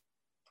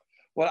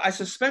 Well, I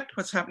suspect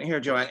what's happening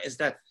here, Joanne, is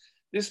that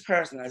this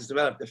person has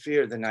developed the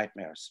fear of the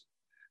nightmares.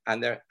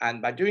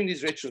 And by doing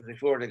these rituals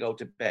before they go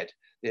to bed,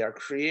 they are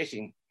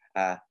creating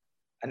an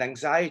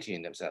anxiety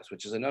in themselves,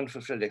 which is an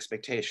unfulfilled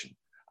expectation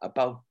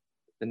about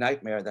the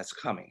nightmare that's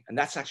coming. And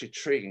that's actually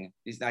triggering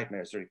these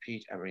nightmares to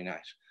repeat every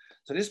night.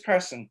 So this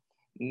person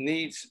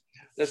needs,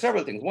 there's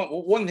several things.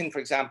 One thing, for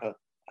example,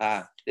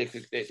 they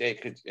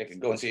could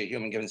go and see a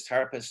human givens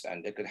therapist,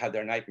 and they could have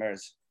their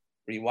nightmares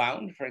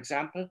rewound, for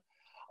example.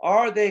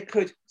 Or they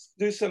could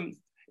do some,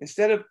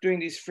 instead of doing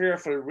these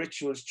fearful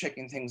rituals,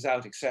 checking things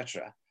out,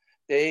 etc.,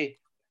 they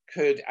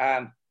could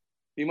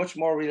be much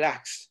more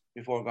relaxed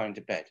before going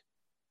to bed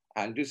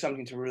and do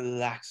something to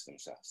relax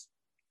themselves.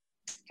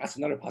 That's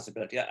another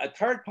possibility. A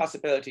third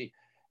possibility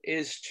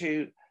is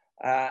to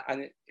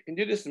And you can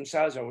do this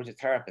themselves or with a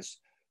therapist.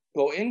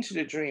 Go into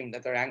the dream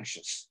that they're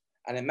anxious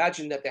and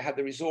imagine that they have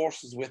the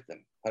resources with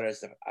them, whether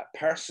it's a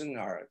person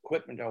or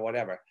equipment or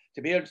whatever,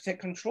 to be able to take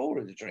control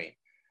of the dream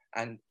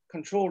and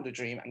control the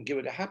dream and give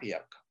it a happy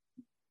outcome.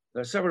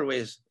 There are several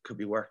ways it could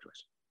be worked with.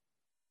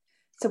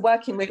 So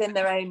working within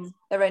their own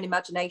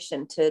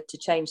imagination to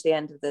change the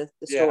end of the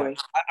story.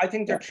 Yeah. I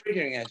think they're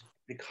triggering it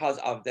because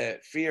of the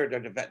fear they're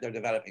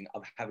developing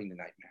of having the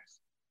nightmares.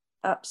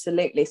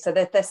 Absolutely. So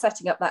they're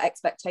setting up that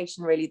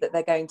expectation really that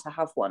they're going to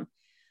have one.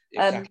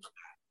 Exactly.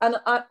 And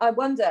I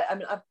wonder, I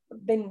mean, I've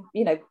been,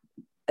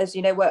 as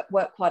you know,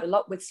 work quite a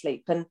lot with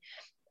sleep, and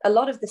a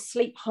lot of the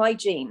sleep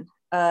hygiene,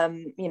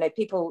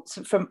 people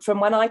from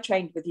when I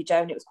trained with you,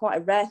 Joan, it was quite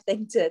a rare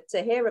thing to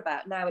hear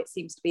about. Now it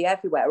seems to be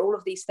everywhere. All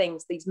of these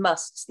things, these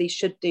musts, these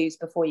should do's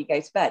before you go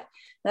to bed.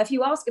 Now, if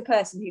you ask a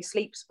person who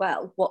sleeps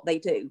well what they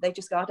do, they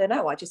just go, I don't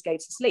know, I just go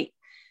to sleep.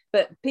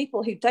 But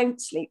people who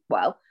don't sleep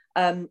well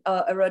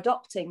are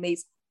adopting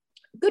these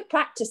good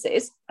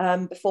practices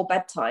before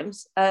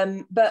bedtimes.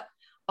 But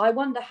I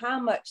wonder how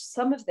much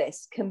some of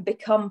this can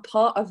become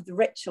part of the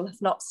ritual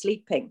of not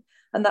sleeping.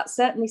 And that's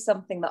certainly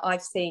something that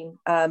I've seen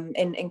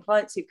in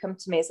clients who come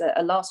to me as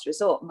a last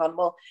resort and gone,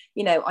 well,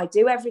 I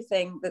do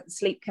everything that the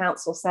Sleep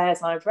Council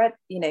says. I've read,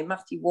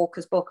 Matthew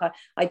Walker's book.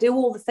 I do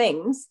all the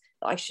things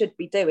that I should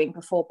be doing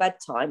before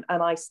bedtime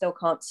and I still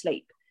can't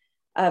sleep.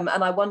 And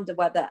I wonder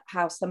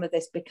how some of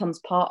this becomes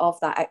part of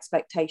that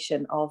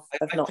expectation of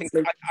not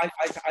sleeping.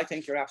 I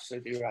think you're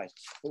absolutely right.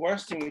 The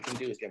worst thing we can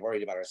do is get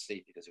worried about our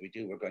sleep, because if we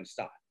do, we're going to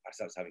stop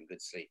ourselves having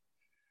good sleep.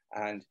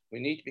 And we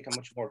need to become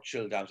much more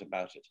chilled out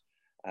about it.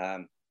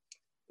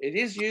 It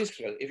is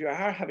useful, if you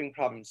are having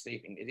problems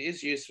sleeping, it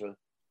is useful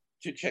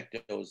to check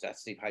that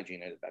sleep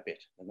hygiene a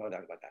bit. There's no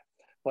doubt about that.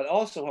 But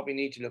also what we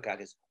need to look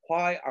at is,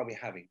 why are we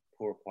having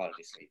poor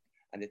quality sleep?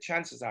 And the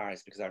chances are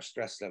it's because our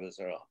stress levels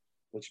are up,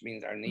 which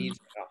means our needs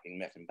are not being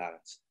met in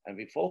balance. And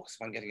we focus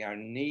on getting our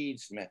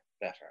needs met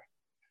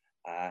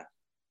better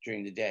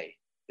during the day,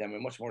 then we're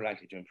much more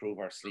likely to improve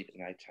our sleep at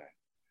nighttime.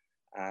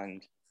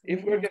 And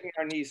if we're getting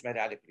our needs met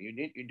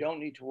adequately, you don't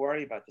need to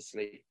worry about the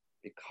sleep,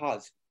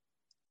 because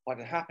what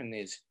will happen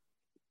is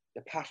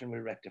the pattern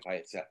will rectify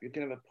itself. You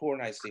can have a poor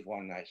night's sleep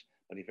one night,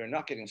 but if you're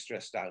not getting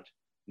stressed out,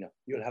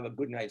 you'll have a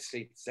good night's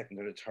sleep the second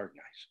or the third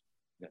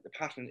night. The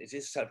pattern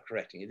is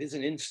self-correcting. It is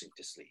an instinct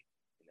to sleep.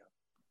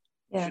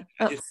 Yeah,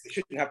 you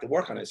shouldn't have to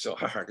work on it so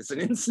hard. It's an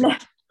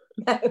instinct.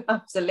 No,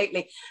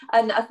 absolutely.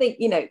 And I think,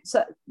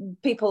 so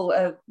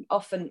people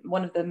often,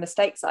 one of the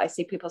mistakes that I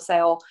see, people say,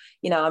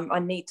 I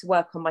need to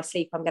work on my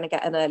sleep, I'm going to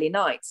get an early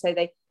night. So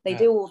they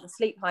do all the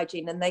sleep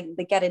hygiene and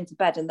they get into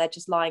bed and they're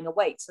just lying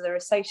awake. So their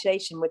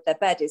association with their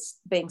bed is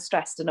being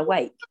stressed and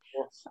awake.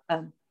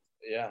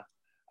 Yeah,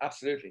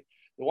 absolutely.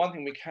 The one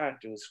thing we can't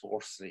do is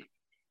force sleep.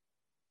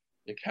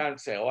 You can't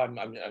say, I'm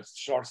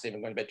short sleep,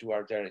 I'm going to bed 2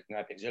 hours early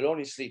tonight, because you'll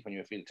only sleep when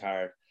you feel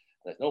tired.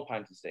 There's no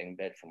point in staying in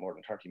bed for more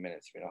than 30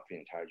 minutes. If you're not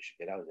feeling tired, you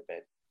should get out of the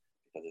bed,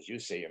 because as you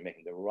say, you're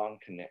making the wrong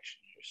connection.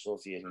 You're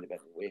associating the bed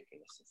with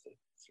wakefulness instead of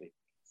sleep.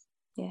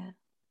 Yeah,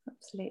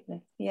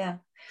 absolutely. Yeah.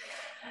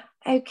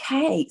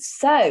 Okay,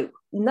 so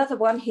another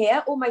one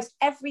here. Almost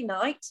every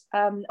night,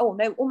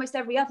 almost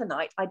every other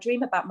night, I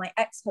dream about my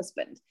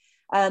ex-husband.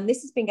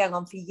 This has been going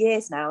on for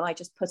years now, and I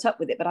just put up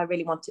with it, but I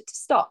really want it to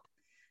stop.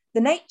 The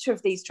nature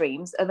of these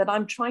dreams are that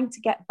I'm trying to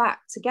get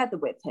back together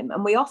with him,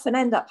 and we often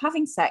end up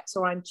having sex,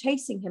 or I'm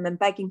chasing him and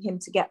begging him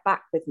to get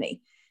back with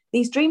me.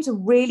 These dreams are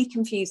really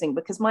confusing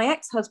because my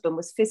ex-husband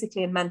was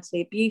physically and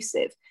mentally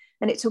abusive,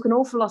 and it took an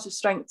awful lot of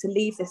strength to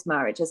leave this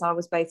marriage, as I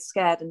was both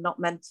scared and not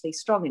mentally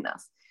strong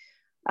enough.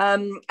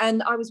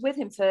 And I was with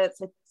him for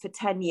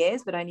 10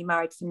 years, but only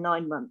married for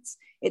 9 months.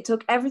 It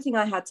took everything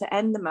I had to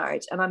end the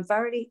marriage, and I'm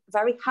very,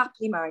 very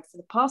happily married for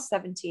the past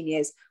 17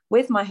 years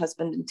with my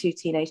husband and 2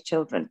 teenage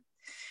children.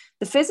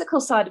 The physical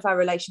side of our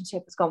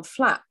relationship has gone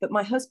flat, but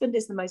my husband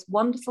is the most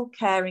wonderful,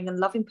 caring and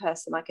loving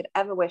person I could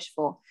ever wish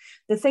for.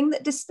 The thing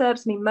that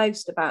disturbs me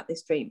most about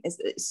this dream is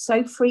that it's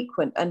so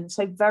frequent and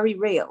so very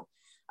real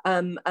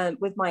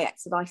with my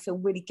ex, that I feel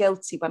really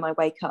guilty when I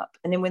wake up.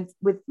 And then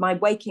with my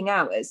waking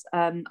hours,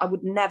 I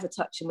would never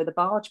touch him with a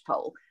barge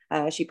pole.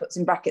 She puts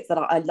in brackets that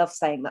I love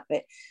saying that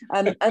bit.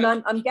 And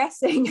I'm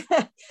guessing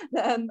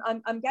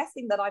I'm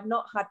guessing that I've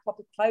not had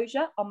proper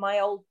closure on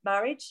my old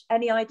marriage.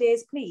 Any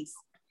ideas, please?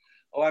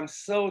 Oh, I'm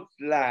so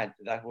glad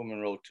that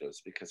woman wrote to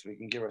us, because we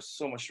can give her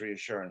so much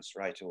reassurance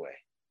right away.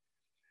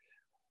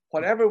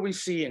 Whatever we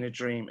see in a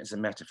dream is a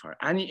metaphor.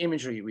 Any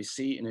imagery we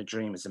see in a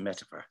dream is a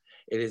metaphor.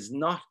 It is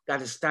not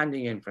that is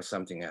standing in for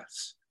something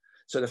else.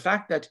 So the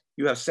fact that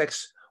you have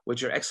sex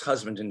with your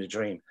ex-husband in the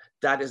dream,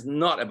 that is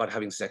not about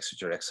having sex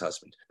with your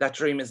ex-husband. That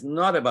dream is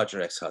not about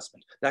your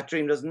ex-husband. That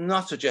dream does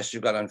not suggest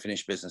you've got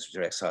unfinished business with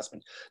your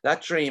ex-husband.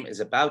 That dream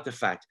is about the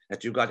fact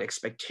that you've got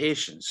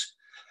expectations.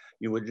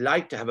 You would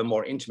like to have a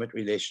more intimate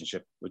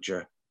relationship with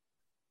your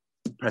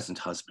present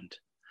husband.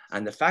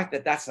 And the fact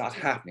that that's not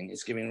happening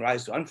is giving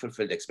rise to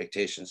unfulfilled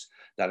expectations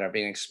that are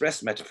being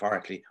expressed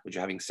metaphorically with you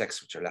having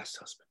sex with your last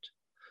husband.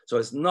 So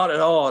it's not at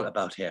all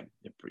about him,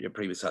 your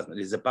previous husband.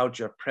 It is about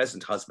your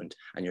present husband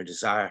and your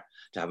desire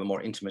to have a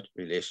more intimate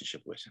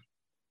relationship with him.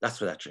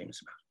 That's what that dream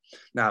is about.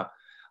 Now,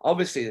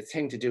 obviously, the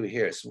thing to do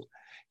here is,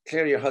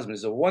 clearly your husband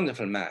is a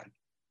wonderful man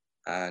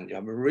and you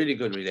have a really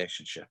good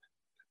relationship,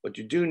 but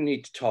you do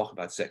need to talk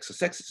about sex. So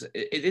sex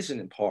is an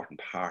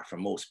important part for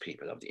most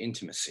people of the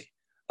intimacy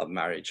of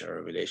marriage or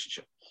a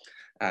relationship.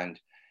 And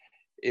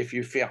if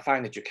you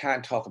find that you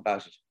can't talk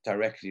about it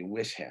directly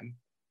with him,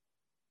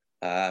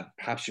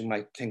 perhaps you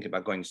might think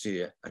about going to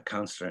see a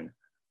counselor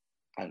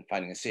and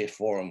finding a safe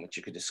forum which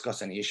you could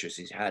discuss any issues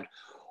he's had,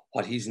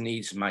 what his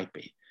needs might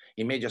be.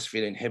 He may just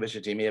feel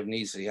inhibited. He may have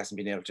needs that he hasn't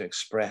been able to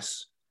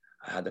express,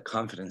 the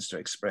confidence to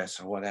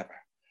express or whatever.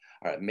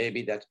 Or it may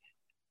be that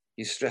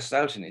he's stressed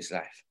out in his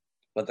life.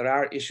 But there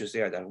are issues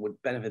there that would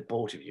benefit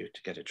both of you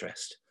to get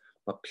addressed.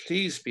 But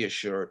please be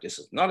assured, this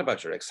is not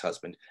about your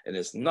ex-husband. It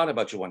is not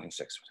about you wanting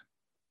sex with him.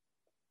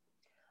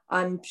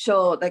 I'm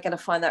sure they're going to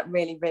find that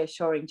really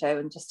reassuring, Joe,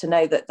 and just to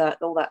know that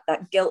all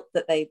that guilt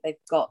that they've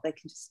got, they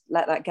can just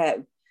let that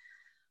go.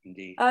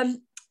 Indeed.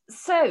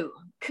 So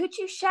could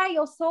you share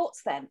your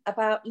thoughts then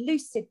about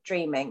lucid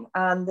dreaming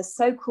and the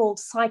so-called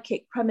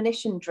psychic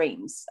premonition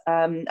dreams,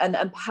 and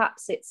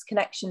perhaps its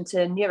connection to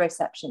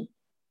neuroception?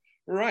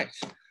 Right.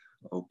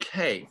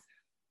 Okay.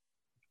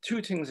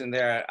 Two things in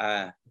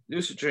there,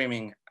 lucid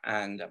dreaming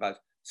and about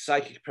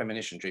psychic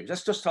premonition dreams.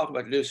 Let's just talk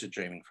about lucid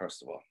dreaming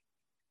first of all.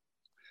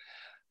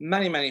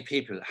 Many, many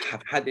people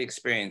have had the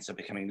experience of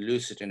becoming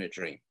lucid in a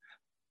dream.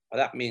 What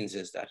that means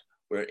is that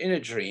we're in a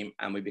dream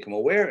and we become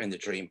aware in the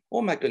dream,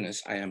 oh my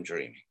goodness, I am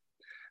dreaming.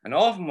 And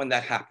often when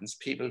that happens,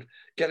 people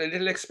get a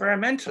little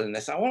experimental and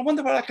they say, I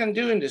wonder what I can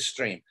do in this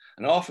dream.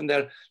 And often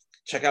they'll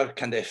check out,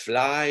 can they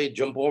fly,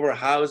 jump over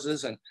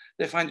houses? And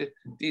they find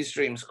these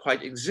dreams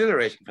quite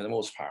exhilarating for the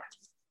most part.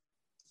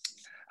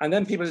 And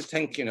then people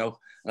think, you know,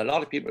 and a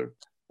lot of people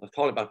have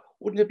thought about,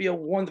 wouldn't it be a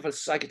wonderful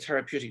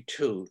psychotherapeutic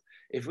tool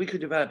if we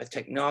could develop a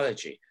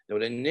technology that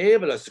would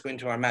enable us to go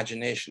into our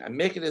imagination and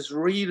make it as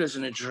real as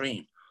in a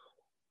dream?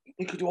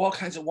 We could do all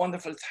kinds of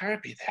wonderful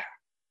therapy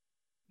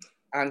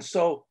there. And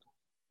so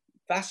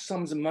vast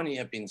sums of money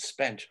have been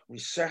spent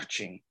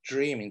researching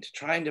dreaming to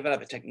try and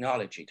develop a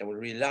technology that will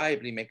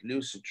reliably make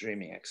lucid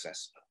dreaming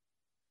accessible.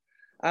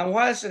 And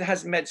whilst it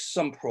has made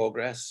some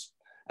progress,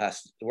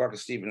 the work of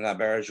Stephen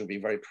LaBerge will be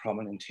very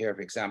prominent here,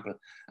 for example,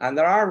 and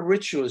there are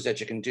rituals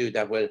that you can do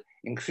that will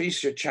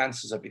increase your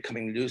chances of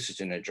becoming lucid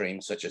in a dream,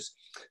 such as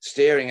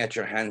staring at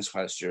your hands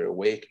whilst you're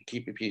awake and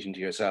keep repeating to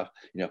yourself,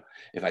 you know,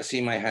 if I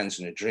see my hands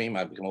in a dream,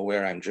 I become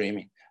aware I'm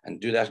dreaming, and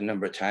do that a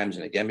number of times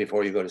and again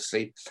before you go to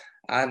sleep.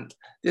 And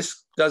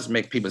this does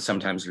make people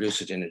sometimes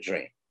lucid in a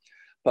dream.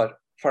 But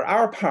for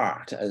our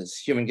part as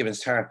Human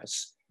Givens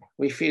therapists,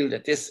 we feel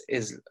that this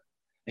is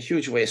a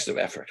huge waste of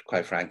effort,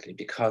 quite frankly,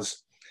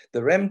 because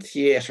the REM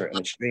theater in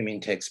which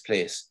dreaming takes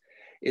place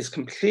is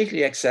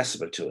completely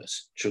accessible to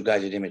us through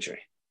guided imagery.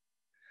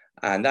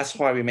 And that's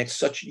why we make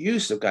such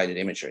use of guided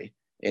imagery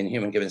in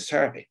Human Givens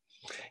therapy.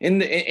 In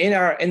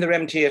the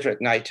REM theater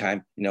at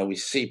nighttime, you know, we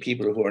see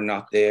people who are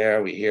not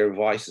there, we hear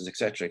voices,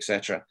 etc.,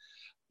 etc.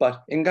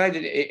 But in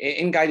guided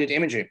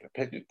imagery,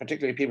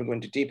 particularly people go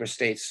into deeper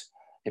states,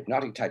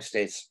 hypnotic type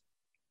states,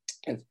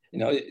 and you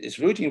know, it's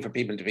routine for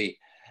people to be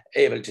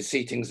able to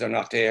see things that are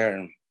not there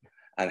and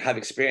have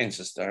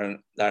experiences that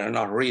are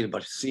not real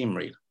but seem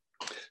real.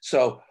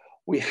 So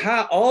we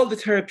have all the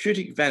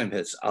therapeutic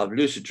benefits of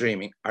lucid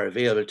dreaming are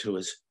available to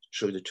us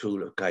through the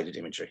tool of guided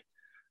imagery.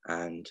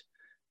 And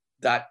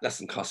that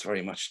doesn't cost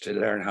very much to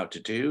learn how to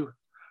do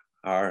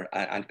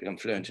and become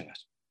fluent in it.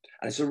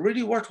 And it's a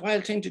really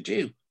worthwhile thing to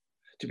do.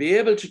 To be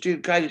able to do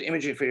guided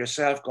imagery for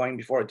yourself, going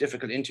before a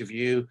difficult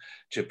interview,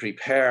 to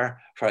prepare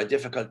for a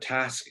difficult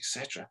task,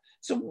 etc.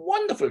 It's a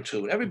wonderful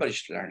tool. Everybody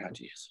should learn how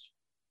to use it.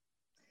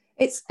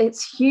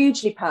 It's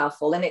hugely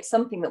powerful, and it's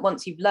something that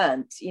once you've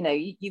learned, you know,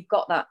 you've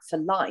got that for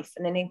life,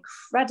 and an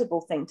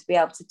incredible thing to be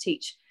able to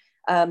teach,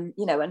 you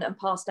know, and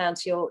pass down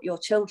to your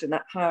children,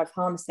 that power of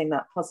harnessing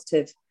that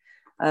positive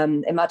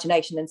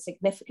imagination, and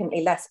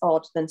significantly less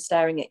odd than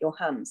staring at your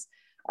hands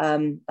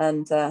and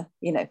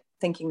you know,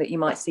 thinking that you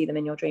might see them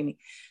in your dreaming.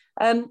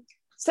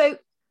 So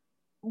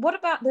what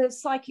about the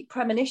psychic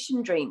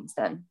premonition dreams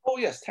then? Oh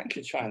yes, thank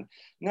you, Joanne.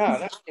 Now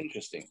that's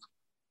interesting.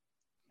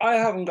 I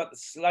haven't got the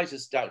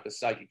slightest doubt that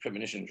psychic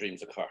premonition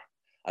dreams occur.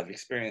 I've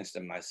experienced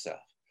them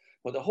myself.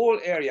 But the whole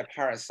area of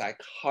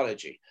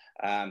parapsychology,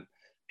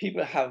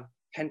 people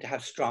tend to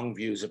have strong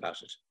views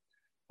about it.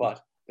 But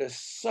there's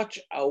such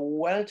a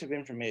wealth of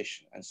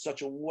information and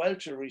such a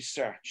wealth of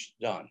research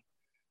done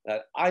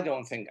that I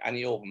don't think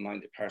any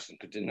open-minded person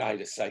could deny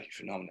the psychic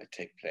phenomena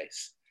take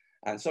place.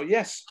 And so,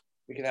 yes,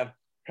 we can have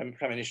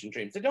premonition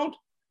dreams. They don't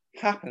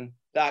happen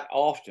that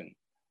often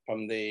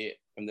from the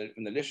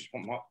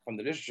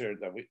literature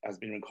that has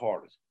been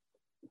recorded.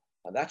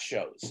 That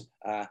shows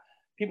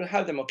people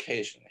have them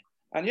occasionally,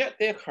 and yet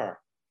they occur.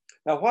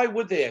 Now, why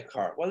would they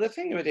occur? Well, the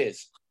thing of it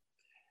is,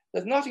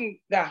 there's nothing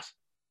that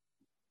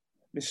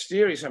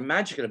mysterious or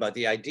magical about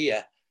the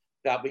idea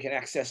that we can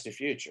access the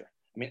future.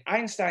 I mean,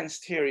 Einstein's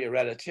theory of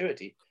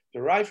relativity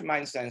derived from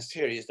Einstein's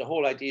theory is the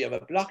whole idea of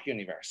a block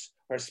universe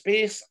where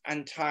space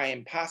and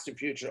time, past and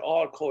future,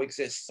 all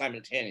coexist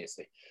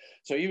simultaneously.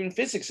 So even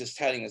physics is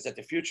telling us that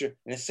the future,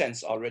 in a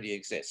sense, already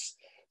exists.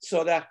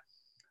 So that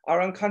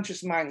our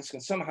unconscious minds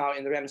can somehow,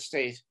 in the REM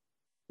state,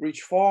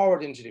 reach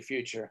forward into the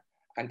future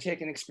and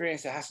take an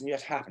experience that hasn't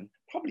yet happened.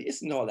 Probably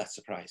isn't all that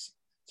surprising.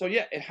 So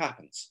yeah, it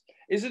happens.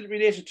 Is it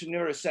related to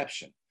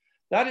neuroception?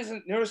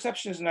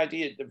 Neuroception is an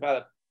idea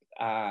developed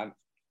by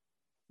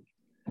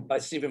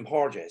Stephen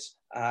Porges.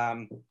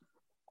 And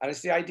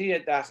it's the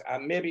idea that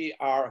maybe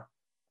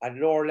at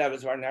lower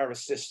levels of our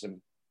nervous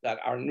system, that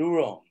our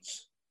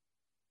neurons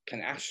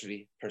can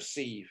actually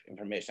perceive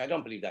information. I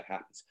don't believe that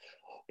happens.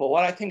 But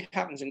what I think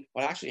happens,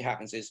 what actually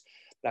happens is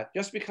that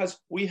just because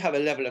we have a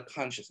level of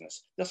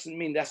consciousness doesn't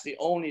mean that's the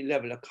only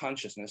level of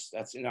consciousness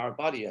that's in our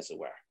body, as it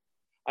were.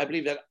 I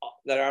believe that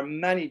there are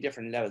many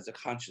different levels of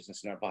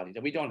consciousness in our body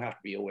that we don't have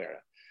to be aware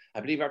of. I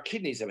believe our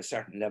kidneys have a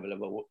certain level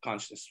of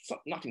consciousness,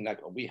 nothing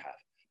like what we have,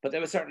 but they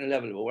have a certain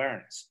level of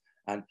awareness,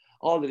 and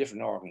all the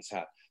different organs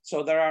have.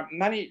 So there are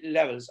many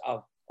levels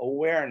of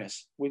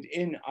awareness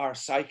within our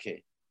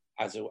psyche,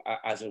 as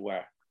it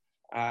were.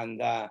 And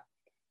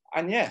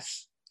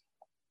yes,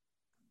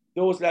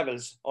 those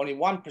levels, only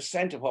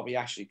 1% of what we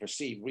actually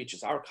perceive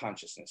reaches our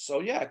consciousness. So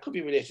yeah, it could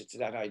be related to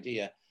that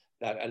idea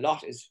that a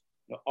lot is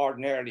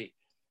ordinarily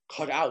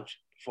cut out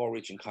before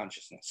reaching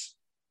consciousness.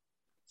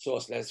 So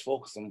let's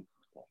focus on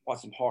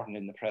what's important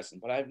in the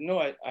present. But I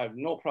have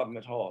no problem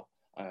at all.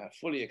 I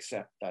fully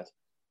accept that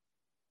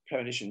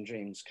premonition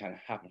dreams can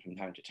happen from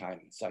time to time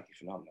in psychic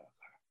phenomena.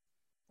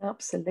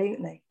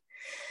 Absolutely.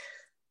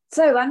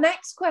 So our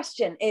next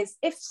question is,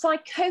 if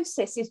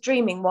psychosis is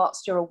dreaming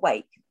whilst you're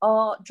awake,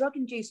 are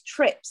drug-induced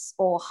trips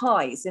or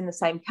highs in the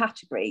same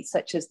category,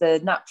 such as the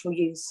natural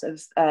use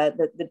of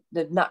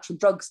the natural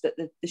drugs that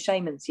the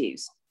shamans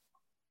use?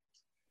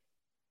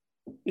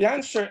 The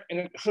answer in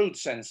a crude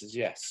sense is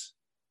yes.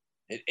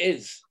 It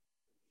is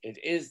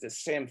the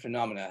same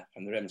phenomena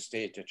from the REM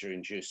state that you're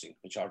inducing,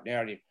 which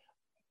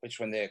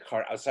when they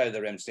occur outside of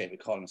the REM state, we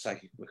call them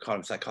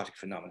psychotic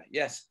phenomena.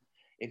 Yes,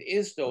 it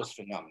is those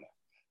phenomena,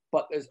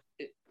 but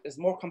there's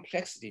more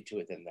complexity to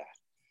it than that.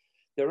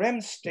 The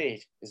REM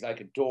state is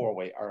like a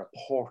doorway or a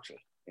portal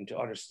into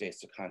other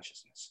states of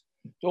consciousness.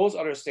 Those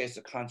other states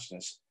of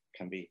consciousness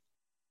can be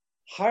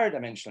higher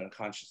dimensional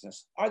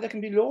consciousness, or they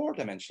can be lower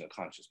dimensional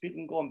consciousness. People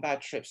can go on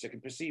bad trips. They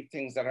can perceive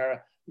things that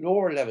are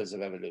lower levels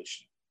of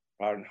evolution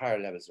rather than higher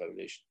levels of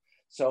evolution.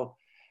 So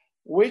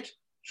with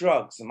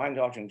drugs, the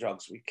mind-altering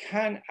drugs, we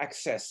can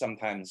access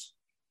sometimes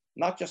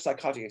not just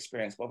psychotic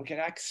experience, but we can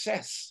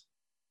access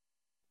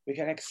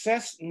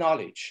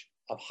knowledge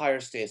of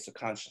higher states of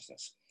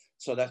consciousness,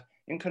 so that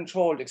in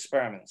controlled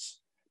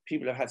experiments,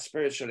 people have had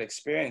spiritual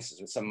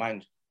experiences with some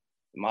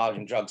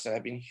mind-altering drugs that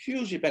have been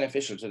hugely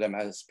beneficial to them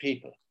as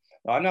people.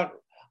 Now,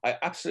 I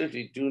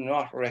absolutely do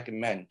not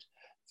recommend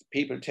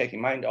people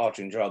taking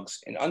mind-altering drugs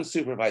in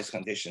unsupervised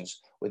conditions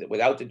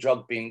without the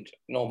drug being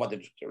known whether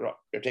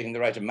they're taking the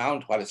right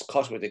amount, what it's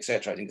cut with,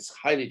 etc. I think it's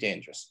highly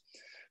dangerous.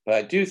 But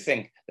I do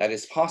think that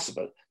it's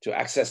possible to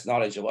access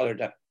knowledge of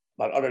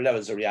about other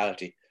levels of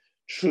reality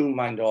through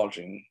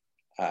mind-altering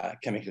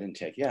chemical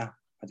intake. Yeah,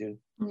 I do.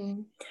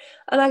 Mm.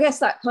 And I guess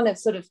that kind of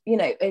sort of,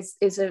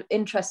 is an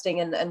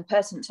interesting and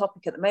pertinent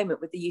topic at the moment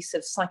with the use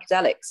of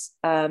psychedelics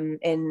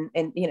in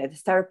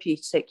the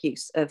therapeutic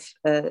use of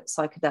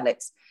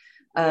psychedelics.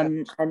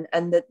 And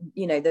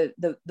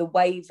the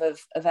wave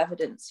of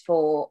evidence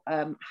for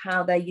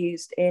how they're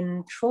used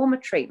in trauma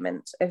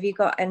treatment. Have you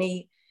got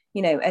any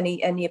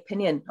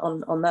opinion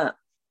on that?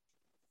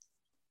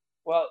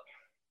 Well,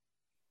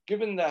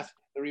 given that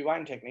the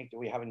rewind technique that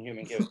we have in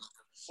human giving is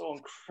so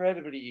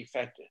incredibly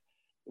effective,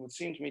 it would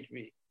seem to me to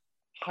be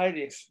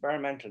highly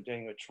experimental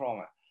dealing with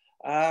trauma.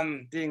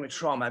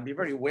 I'd be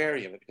very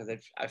wary of it because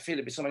I feel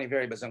there'd be so many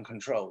variables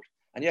uncontrolled.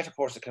 And yet, of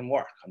course, it can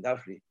work,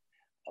 undoubtedly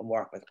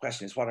work. But the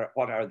question is, what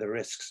are the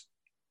risks?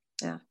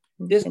 Yeah.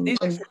 These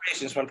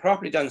explorations, when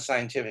properly done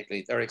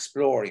scientifically, they're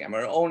exploring, and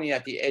we're only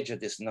at the edge of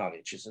this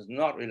knowledge. This is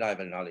not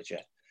reliable knowledge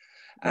yet.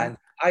 Yeah. And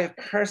I have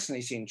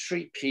personally seen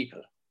 3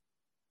 people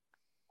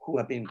who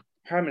have been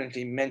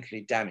permanently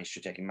mentally damaged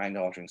to taking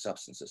mind-altering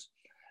substances.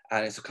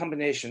 And it's a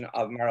combination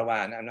of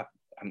marijuana.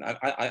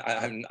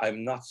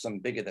 I'm not some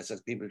bigot that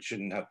says people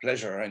shouldn't have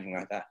pleasure or anything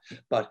like that,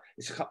 but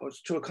it's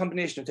to a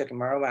combination of taking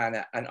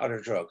marijuana and other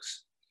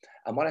drugs.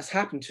 And what has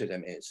happened to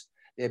them is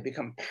they've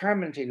become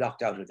permanently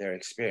locked out of their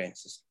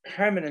experiences,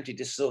 permanently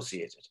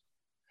dissociated.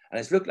 And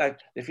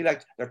they feel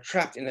like they're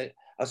trapped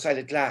outside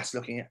a glass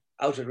looking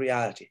out at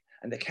reality,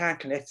 and they can't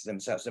connect to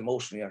themselves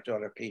emotionally or to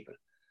other people.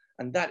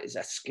 And that is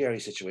a scary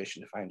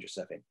situation to find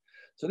yourself in.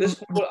 So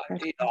this whole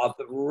idea of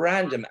the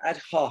random ad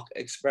hoc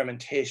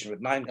experimentation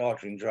with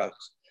mind-altering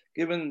drugs,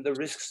 given the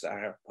risks that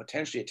are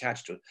potentially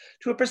attached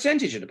to a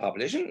percentage of the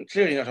population,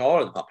 clearly not all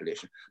of the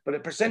population, but a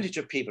percentage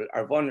of people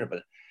are vulnerable.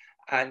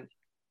 And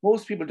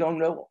most people don't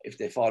know if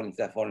they fall into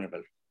that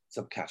vulnerable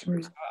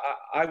subcategory. So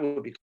I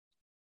would be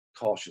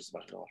cautious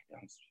about it all, to be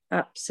honest.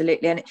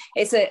 Absolutely. And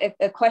it's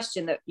a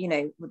question that, you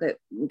know, that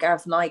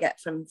Gareth and I get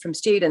from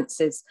students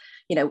is,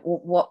 you know,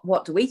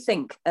 what do we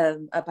think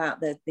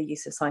about the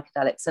use of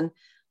psychedelics? And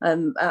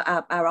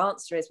our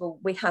answer is, well,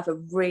 we have a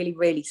really,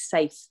 really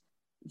safe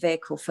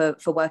vehicle for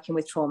working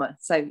with trauma.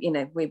 So, you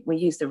know, we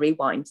use the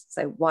rewind.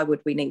 So why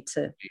would we need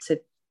to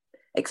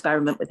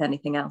experiment with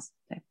anything else?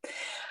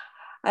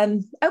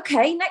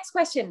 Okay, next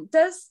question.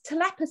 Does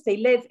telepathy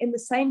live in the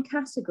same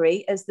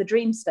category as the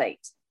dream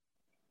state?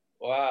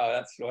 Wow,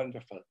 that's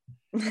wonderful.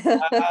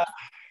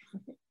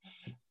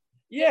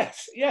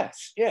 Yes,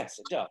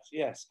 it does,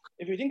 yes.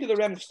 If you think of the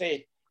REM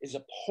state as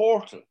a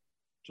portal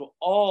to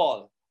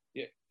all,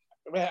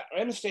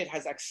 REM state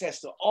has access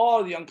to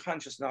all the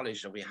unconscious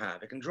knowledge that we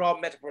have. It can draw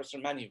metaphors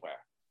from anywhere.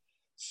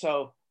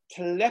 So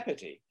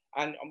telepathy,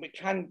 and we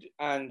can,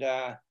 and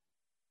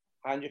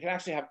you can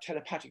actually have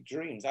telepathic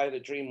dreams. I had a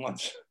dream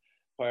once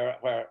where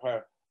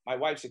my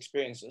wife's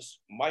experiences,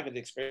 my wife had the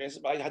experiences,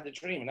 but I had the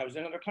dream, and I was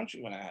in another country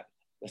when I had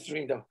the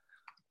dream. That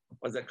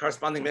was a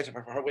corresponding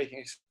metaphor for her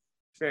waking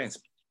experience,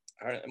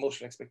 her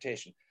emotional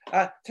expectation.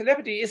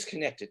 Telepathy is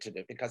connected to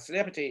it, because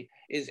telepathy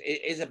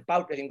is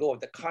about letting go of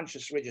the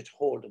conscious rigid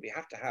hold that we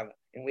have to have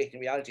in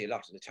waking reality a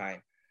lot of the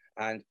time,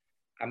 and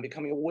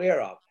becoming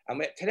aware of.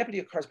 And telepathy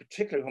occurs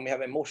particularly when we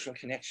have emotional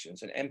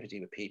connections and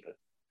empathy with people.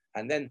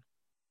 And then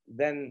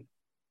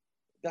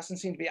doesn't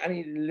seem to be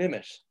any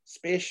limit,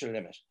 spatial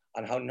limit,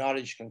 on how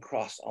knowledge can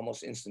cross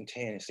almost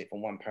instantaneously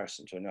from one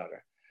person to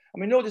another.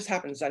 And we know this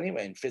happens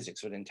anyway in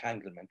physics with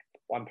entanglement.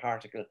 One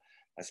particle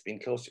that's been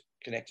closely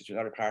connected to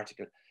another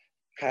particle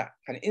can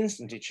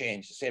instantly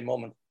change the same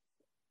moment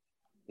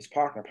its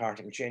partner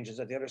particle changes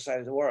at the other side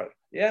of the world.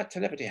 Yeah,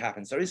 telepathy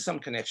happens. There is some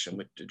connection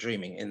with the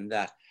dreaming in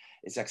that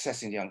it's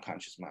accessing the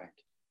unconscious mind.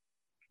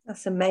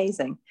 That's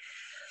amazing.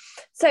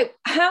 So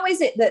how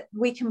is it that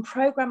we can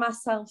program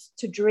ourselves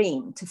to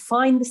dream, to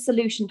find the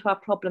solution to our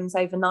problems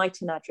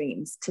overnight in our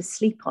dreams, to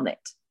sleep on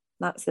it?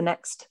 That's the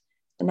next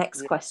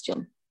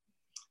question.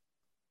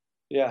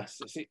 Yes,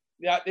 you see,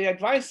 the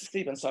advice to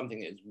sleep on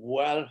something is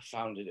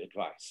well-founded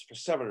advice for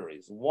several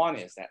reasons. One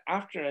is that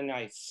after a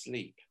night's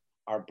sleep,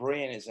 our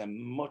brain is in a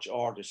much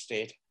ordered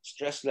state.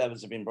 Stress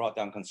levels have been brought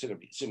down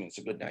considerably, assuming it's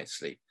a good night's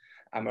sleep.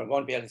 And we're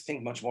going to be able to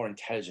think much more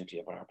intelligently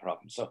about our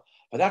problems. So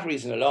for that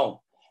reason alone,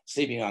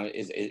 sleeping on it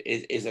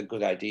is a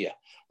good idea.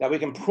 That we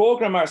can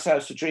program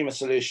ourselves to dream a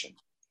solution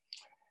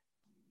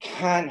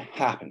can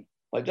happen.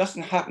 Well, it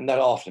doesn't happen that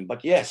often,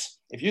 but yes,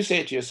 if you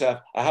say to yourself,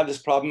 I have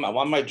this problem, I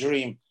want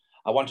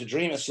to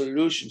dream a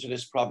solution to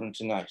this problem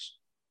tonight.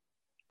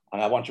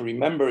 And I want to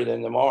remember it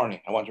in the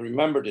morning. I want to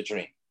remember the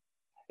dream.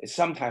 It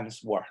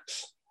sometimes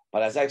works.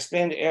 But as I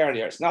explained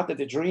earlier, it's not that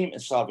the dream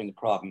is solving the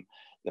problem.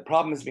 The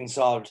problem is being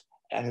solved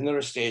at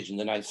another stage in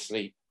the night's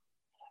sleep.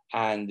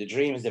 And the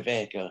dream is the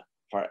vehicle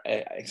for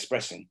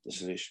expressing the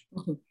solution.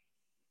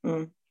 Mm-hmm.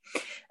 Mm.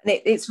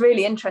 And it's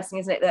really interesting,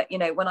 isn't it, that, you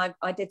know, when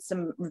I did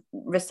some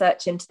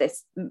research into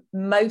this,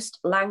 most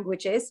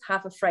languages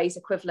have a phrase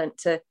equivalent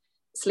to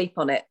sleep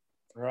on it.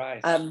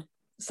 Right.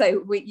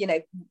 So we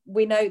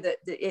know that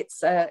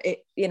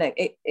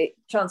it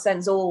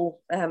transcends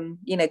all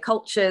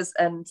cultures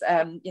and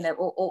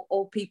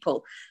all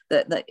people,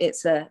 that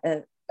it's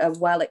a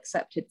well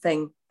accepted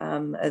thing,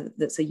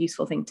 that's a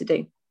useful thing to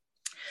do.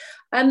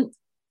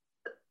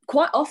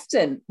 Quite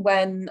often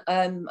when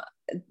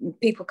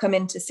people come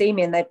in to see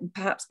me and they're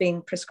perhaps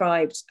being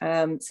prescribed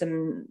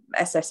some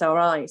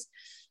SSRIs,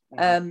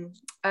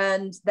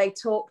 and they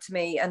talk to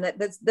me, and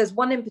there's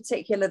one in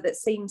particular that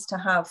seems to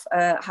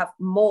have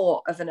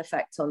more of an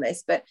effect on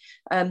this, but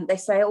they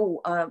say,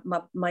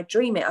 my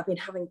dreaming, I've been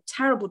having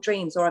terrible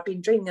dreams, or I've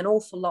been dreaming an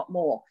awful lot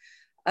more,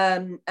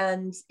 and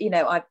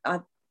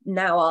I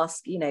now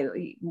ask,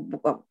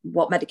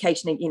 what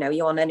medication,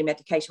 you're on any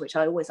medication, which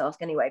I always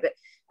ask anyway, but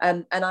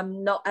and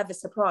I'm not ever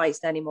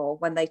surprised anymore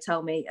when they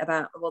tell me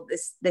about, well,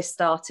 this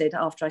started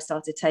after I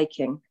started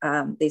taking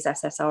these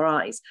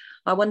SSRIs.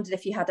 I wondered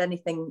if you had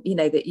anything,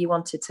 that you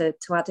wanted to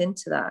add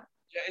into that.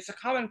 Yeah, it's a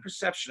common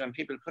perception, and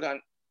people put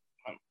on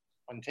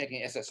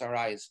taking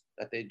SSRIs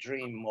that they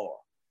dream more.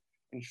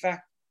 In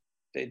fact,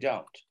 they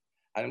don't.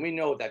 And we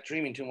know that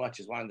dreaming too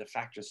much is one of the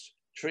factors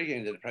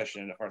triggering the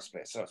depression in the first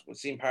place. So it would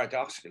seem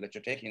paradoxical that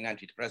you're taking an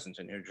antidepressant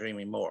and you're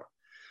dreaming more.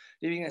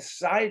 Leaving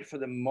aside for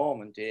the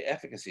moment the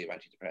efficacy of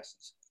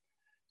antidepressants.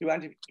 Do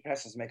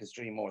antidepressants make us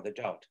dream more? They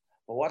don't.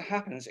 But what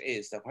happens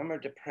is that when we're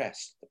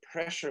depressed, the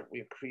pressure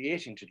we're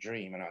creating to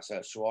dream in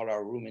ourselves through all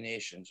our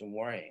ruminations and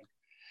worrying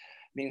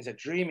means that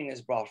dreaming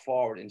is brought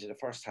forward into the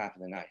first half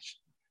of the night.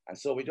 And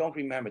so we don't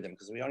remember them,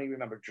 because we only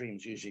remember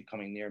dreams usually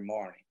coming near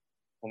morning.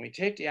 When we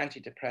take the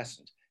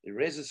antidepressant, it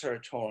raises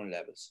serotonin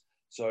levels.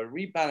 So it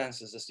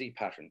rebalances the sleep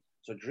pattern.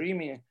 So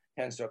dreaming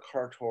tends to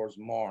occur towards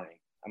morning,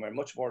 and we're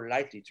much more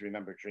likely to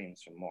remember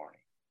dreams from morning.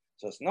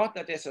 So it's not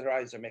that the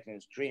SSRIs are making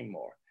us dream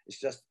more,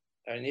 it's just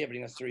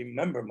enabling us to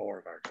remember more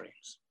of our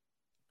dreams.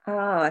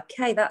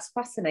 Okay, that's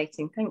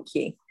fascinating. Thank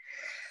you.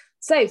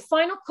 So,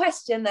 final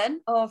question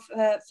then for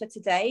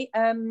today.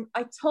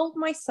 I told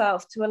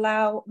myself to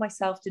allow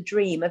myself to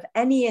dream of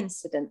any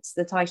incidents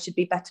that I should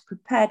be better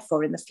prepared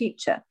for in the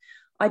future.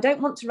 I don't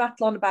want to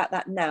rattle on about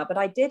that now, but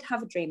I did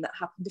have a dream that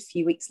happened a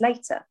few weeks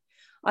later.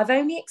 I've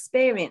only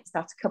experienced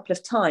that a couple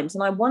of times,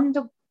 and I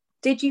wonder,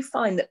 did you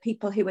find that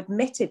people who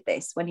admitted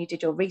this when you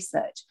did your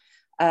research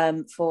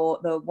for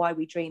the Why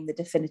We Dream, the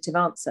Definitive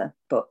Answer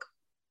book?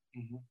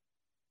 Mm-hmm.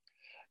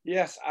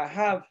 Yes, I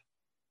have.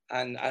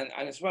 And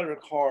it's well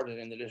recorded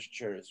in the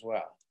literature as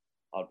well,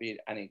 albeit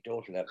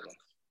anecdotal evidence,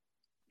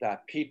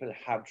 that people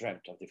have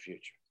dreamt of the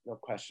future. No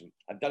question.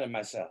 I've done it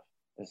myself.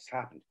 This has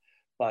happened.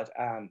 But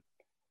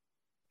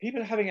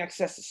people having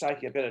access to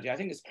psychic ability, I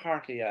think it's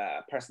partly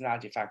a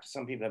personality factor.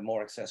 Some people have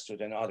more access to it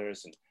than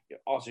others. And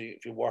also,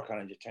 if you work on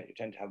it, you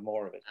tend to have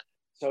more of it.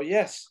 So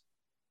yes,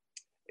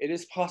 it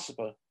is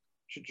possible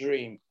to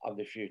dream of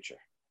the future.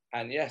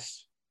 And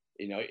yes,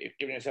 if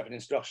giving yourself an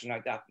instruction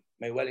like that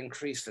may well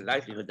increase the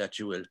likelihood that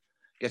you will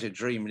get a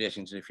dream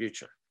relating to the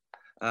future.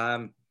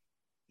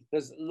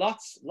 There's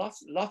lots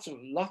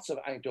of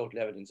anecdotal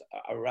evidence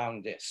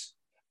around this,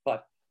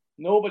 but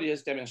nobody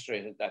has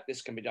demonstrated that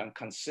this can be done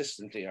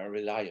consistently or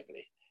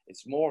reliably.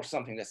 It's more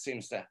something that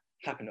seems to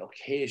happen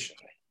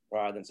occasionally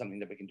rather than something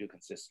that we can do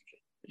consistently.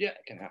 But yeah,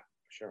 it can happen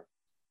for sure.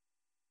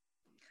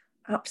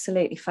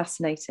 Absolutely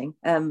fascinating,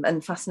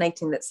 and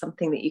fascinating that's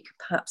something that you could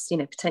perhaps,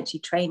 potentially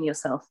train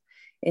yourself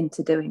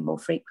into doing more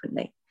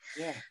frequently.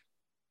 Yeah.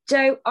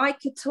 Joe, I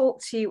could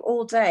talk to you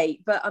all day,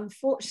 but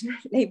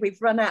unfortunately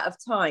we've run out of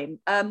time.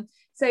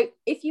 So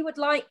if you would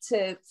like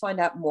to find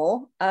out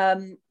more,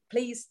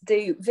 please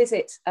do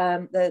visit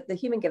the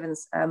Human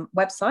Givens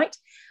website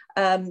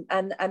and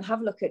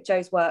have a look at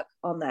Joe's work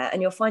on there.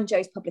 And you'll find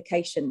Joe's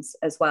publications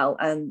as well,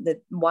 and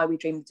the Why We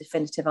Dream, the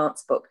Definitive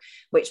Answer book,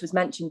 which was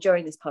mentioned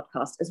during this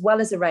podcast, as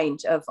well as a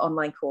range of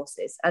online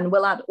courses. And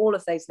we'll add all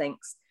of those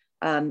links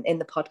in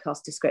the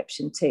podcast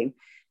description too.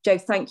 Joe,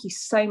 thank you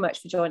so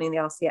much for joining the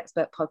Ask the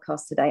Expert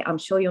podcast today. I'm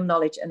sure your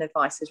knowledge and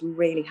advice has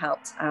really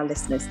helped our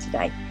listeners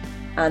today.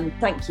 And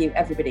thank you,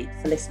 everybody,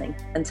 for listening.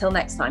 Until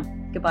next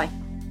time, goodbye.